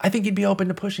 I think he'd be open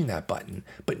to pushing that button.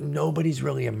 But nobody's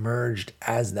really emerged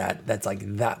as that's like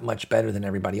that much better than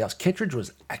everybody else. Kittredge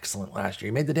was excellent last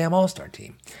year. He made the damn All-Star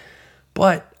team.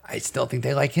 But I still think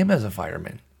they like him as a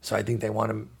fireman. So I think they want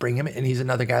to bring him in. And he's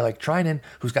another guy like Trinan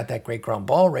who's got that great ground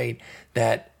ball rate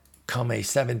that come a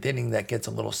seventh inning that gets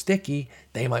a little sticky,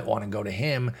 they might want to go to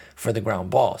him for the ground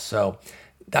ball. So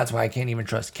that's why I can't even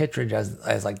trust Kittredge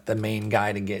as like the main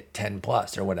guy to get 10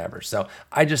 plus or whatever. So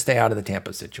I just stay out of the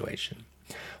Tampa situation.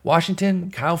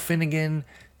 Washington, Kyle Finnegan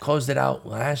closed it out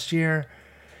last year.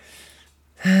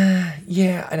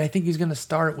 Yeah, and I think he's going to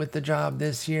start with the job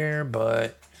this year,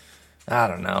 but I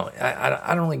don't know.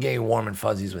 I don't really get warm and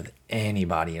fuzzies with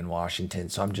anybody in Washington,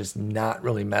 so I'm just not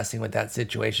really messing with that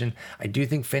situation. I do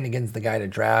think Finnegan's the guy to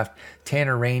draft.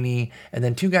 Tanner Rainey, and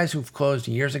then two guys who've closed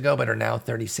years ago but are now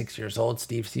 36 years old,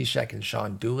 Steve Cishek and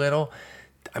Sean Doolittle.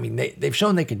 I mean, they've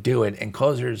shown they could do it, and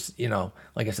closers,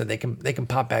 like I said, they can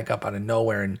pop back up out of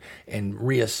nowhere and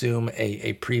reassume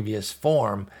a previous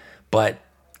form, but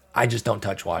I just don't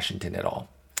touch Washington at all.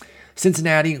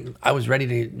 Cincinnati, I was ready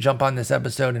to jump on this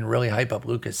episode and really hype up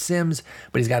Lucas Sims,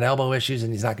 but he's got elbow issues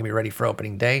and he's not going to be ready for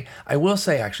opening day. I will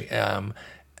say, actually,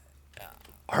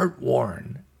 Art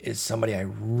Warren is somebody I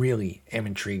really am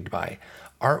intrigued by.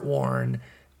 Art Warren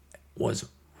was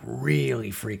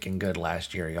really freaking good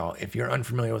last year, y'all. If you're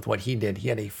unfamiliar with what he did, he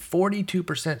had a 42%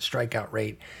 strikeout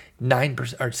rate,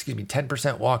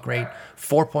 10% walk rate,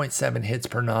 4.7 hits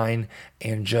per nine,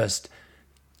 and just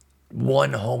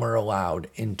one homer allowed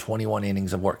in 21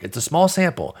 innings of work. It's a small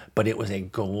sample, but it was a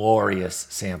glorious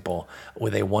sample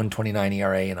with a 1.29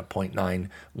 ERA and a .9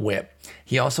 WHIP.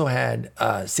 He also had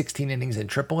 16 innings in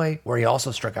AAA, where he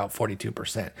also struck out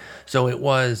 42%. So it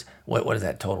was, what is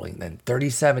that totaling then?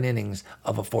 37 innings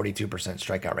of a 42%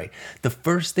 strikeout rate. The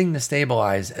first thing to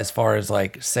stabilize as far as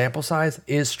like sample size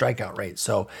is strikeout rate.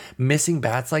 So missing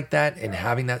bats like that and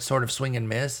having that sort of swing and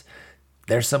miss,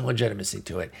 there's some legitimacy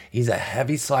to it. He's a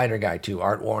heavy slider guy too.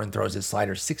 Art Warren throws his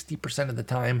slider 60% of the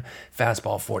time,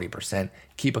 fastball 40%.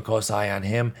 Keep a close eye on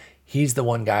him. He's the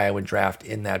one guy I would draft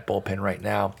in that bullpen right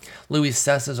now. Luis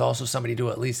Cessa is also somebody to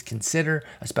at least consider,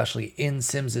 especially in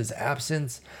Sims's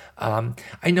absence.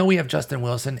 I know we have Justin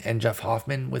Wilson and Jeff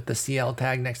Hoffman with the CL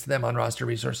tag next to them on roster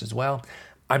resource as well.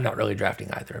 I'm not really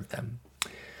drafting either of them.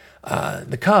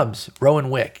 The Cubs, Rowan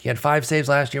Wick. He had 5 saves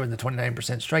last year with a 29%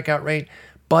 strikeout rate,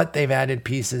 but they've added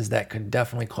pieces that could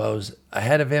definitely close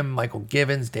ahead of him. Michael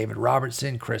Givens, David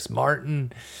Robertson, Chris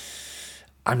Martin.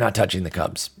 I'm not touching the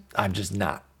Cubs. I'm just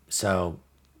not. So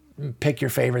pick your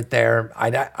favorite there.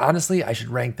 Honestly, I should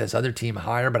rank this other team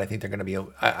higher, but I think they're going to be,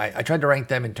 I tried to rank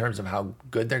them in terms of how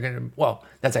good they're going to, well,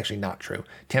 that's actually not true.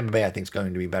 Tampa Bay, I think, is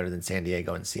going to be better than San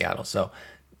Diego and Seattle. So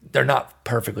they're not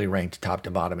perfectly ranked top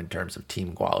to bottom in terms of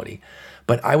team quality.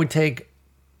 But I would take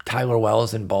Tyler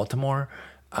Wells in Baltimore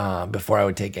before I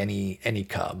would take any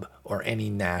Cub or any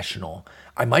National.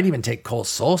 I might even take Cole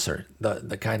Sulser,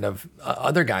 the kind of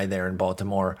other guy there in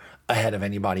Baltimore, ahead of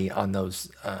anybody on those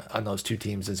two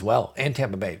teams as well, and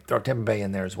Tampa Bay. Throw Tampa Bay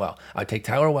in there as well. I'd take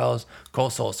Tyler Wells, Cole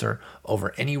Sulser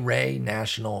over any Ray,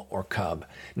 National, or Cub.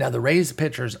 Now the Rays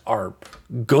pitchers are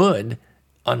good,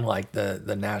 unlike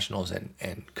the Nationals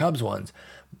and Cubs ones,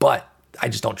 but I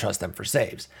just don't trust them for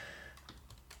saves.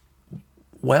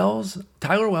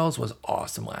 Tyler Wells was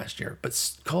awesome last year, but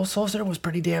Cole Sulser was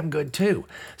pretty damn good too.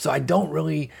 So I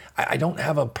don't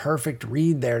have a perfect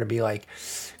read there to be like,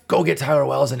 go get Tyler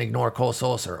Wells and ignore Cole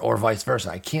Sulser, or vice versa.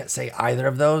 I can't say either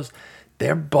of those.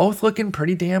 They're both looking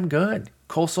pretty damn good.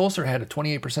 Cole Sulser had a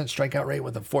 28% strikeout rate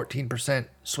with a 14%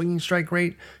 swinging strike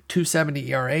rate, 2.70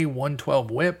 ERA,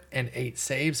 1.12 WHIP, and 8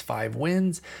 saves, 5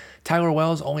 wins. Tyler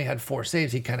Wells only had 4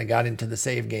 saves. He kind of got into the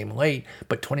save game late,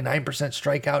 but 29%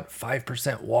 strikeout,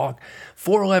 5% walk,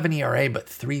 4.11 ERA, but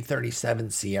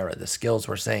 3.37 SIERA. The skills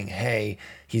were saying, hey,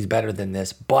 he's better than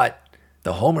this, but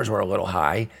the homers were a little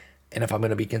high. And if I'm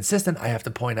going to be consistent, I have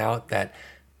to point out that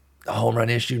the home run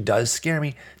issue does scare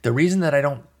me. The reason that I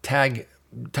don't tag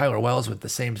Tyler Wells with the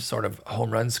same sort of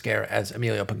home run scare as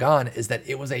Emilio Pagan is that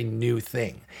it was a new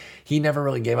thing. He never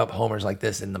really gave up homers like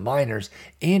this in the minors,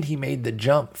 and he made the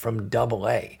jump from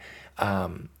Double-A.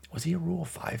 Was he a Rule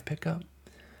 5 pickup?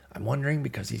 I'm wondering,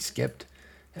 because he skipped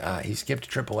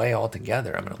AAA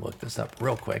altogether. I'm going to look this up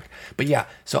real quick. But yeah,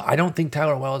 so I don't think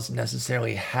Tyler Wells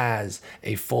necessarily has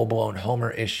a full-blown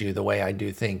homer issue the way I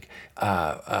do think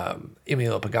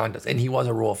Emilio Pagan does. And he was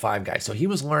a Rule 5 guy, so he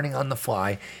was learning on the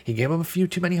fly. He gave up a few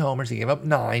too many homers. He gave up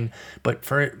 9, but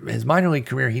for his minor league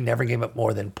career, he never gave up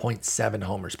more than 0.7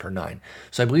 homers per 9.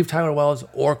 So I believe Tyler Wells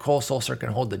or Cole Sulser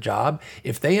can hold the job.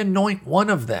 If they anoint one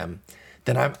of them,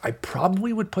 then I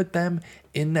probably would put them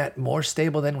in that more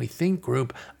stable than we think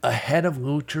group ahead of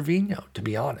Lou Trevino, to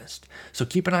be honest. So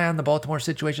keep an eye on the Baltimore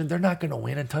situation. They're not going to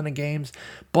win a ton of games,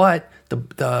 but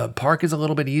the park is a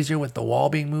little bit easier with the wall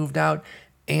being moved out,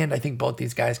 and I think both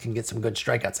these guys can get some good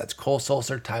strikeouts. That's Cole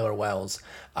Sulser, Tyler Wells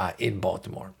in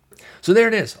Baltimore. So there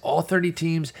it is, all 30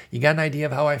 teams. You got an idea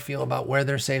of how I feel about where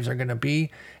their saves are going to be,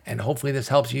 and hopefully this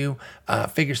helps you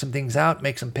figure some things out,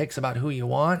 make some picks about who you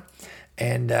want,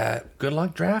 and good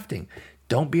luck drafting.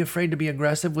 Don't be afraid to be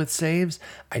aggressive with saves.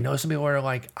 I know some people are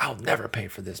like, I'll never pay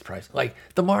for this price. Like,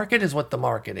 the market is what the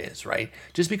market is, right?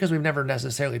 Just because we've never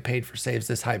necessarily paid for saves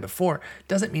this high before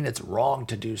doesn't mean it's wrong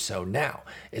to do so now.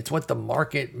 It's what the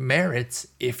market merits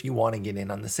if you want to get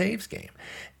in on the saves game.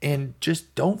 And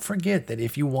just don't forget that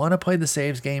if you want to play the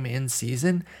saves game in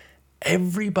season,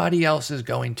 everybody else is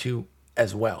going to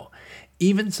as well.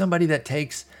 Even somebody that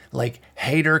takes like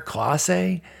Hader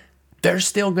Clase, they're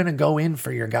still going to go in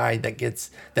for your guy that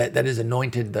gets that is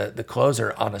anointed the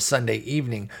closer on a Sunday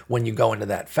evening when you go into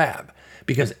that fab,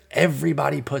 because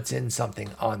everybody puts in something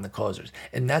on the closers.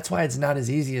 And that's why it's not as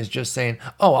easy as just saying,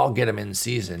 oh, I'll get them in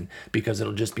season because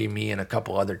it'll just be me and a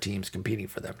couple other teams competing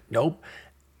for them. Nope.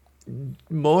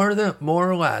 More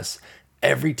or less,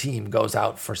 every team goes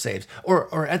out for saves,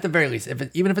 or at the very least,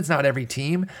 even if it's not every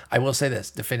team, I will say this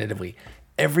definitively: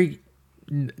 every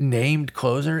named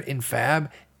closer in fab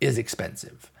is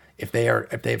expensive. If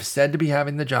they've said to be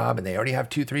having the job and they already have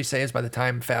 2-3 saves by the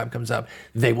time fab comes up,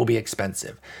 they will be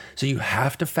expensive. So you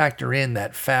have to factor in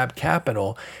that fab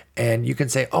capital And you can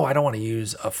say, oh, I don't want to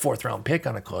use a 4th round pick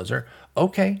on a closer.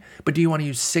 Okay, but do you want to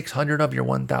use $600 of your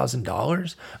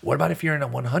 $1,000? What about if you're in a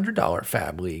 $100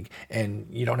 fab league and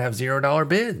you don't have $0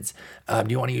 bids? Do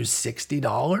you want to use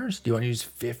 $60? Do you want to use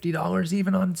 $50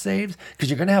 even on saves? Because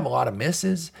you're going to have a lot of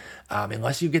misses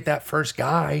unless you get that first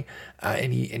guy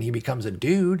and he becomes a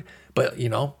dude. But,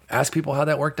 ask people how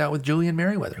that worked out with Julian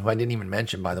Merriweather, who I didn't even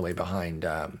mention, by the way, behind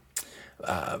Jordan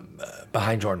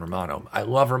Romano. I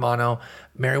love Romano.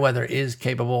 Merriweather is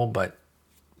capable, but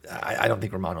I don't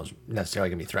think Romano's necessarily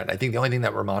going to be threatened. I think the only thing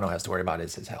that Romano has to worry about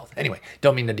is his health. Anyway,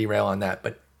 don't mean to derail on that,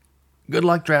 but good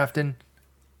luck drafting.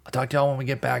 I'll talk to y'all when we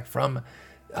get back from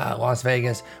Las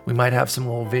Vegas. We might have some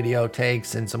little video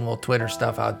takes and some little Twitter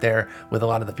stuff out there with a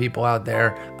lot of the people out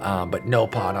there, but no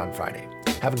pod on Friday.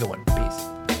 Have a good one.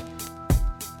 Peace.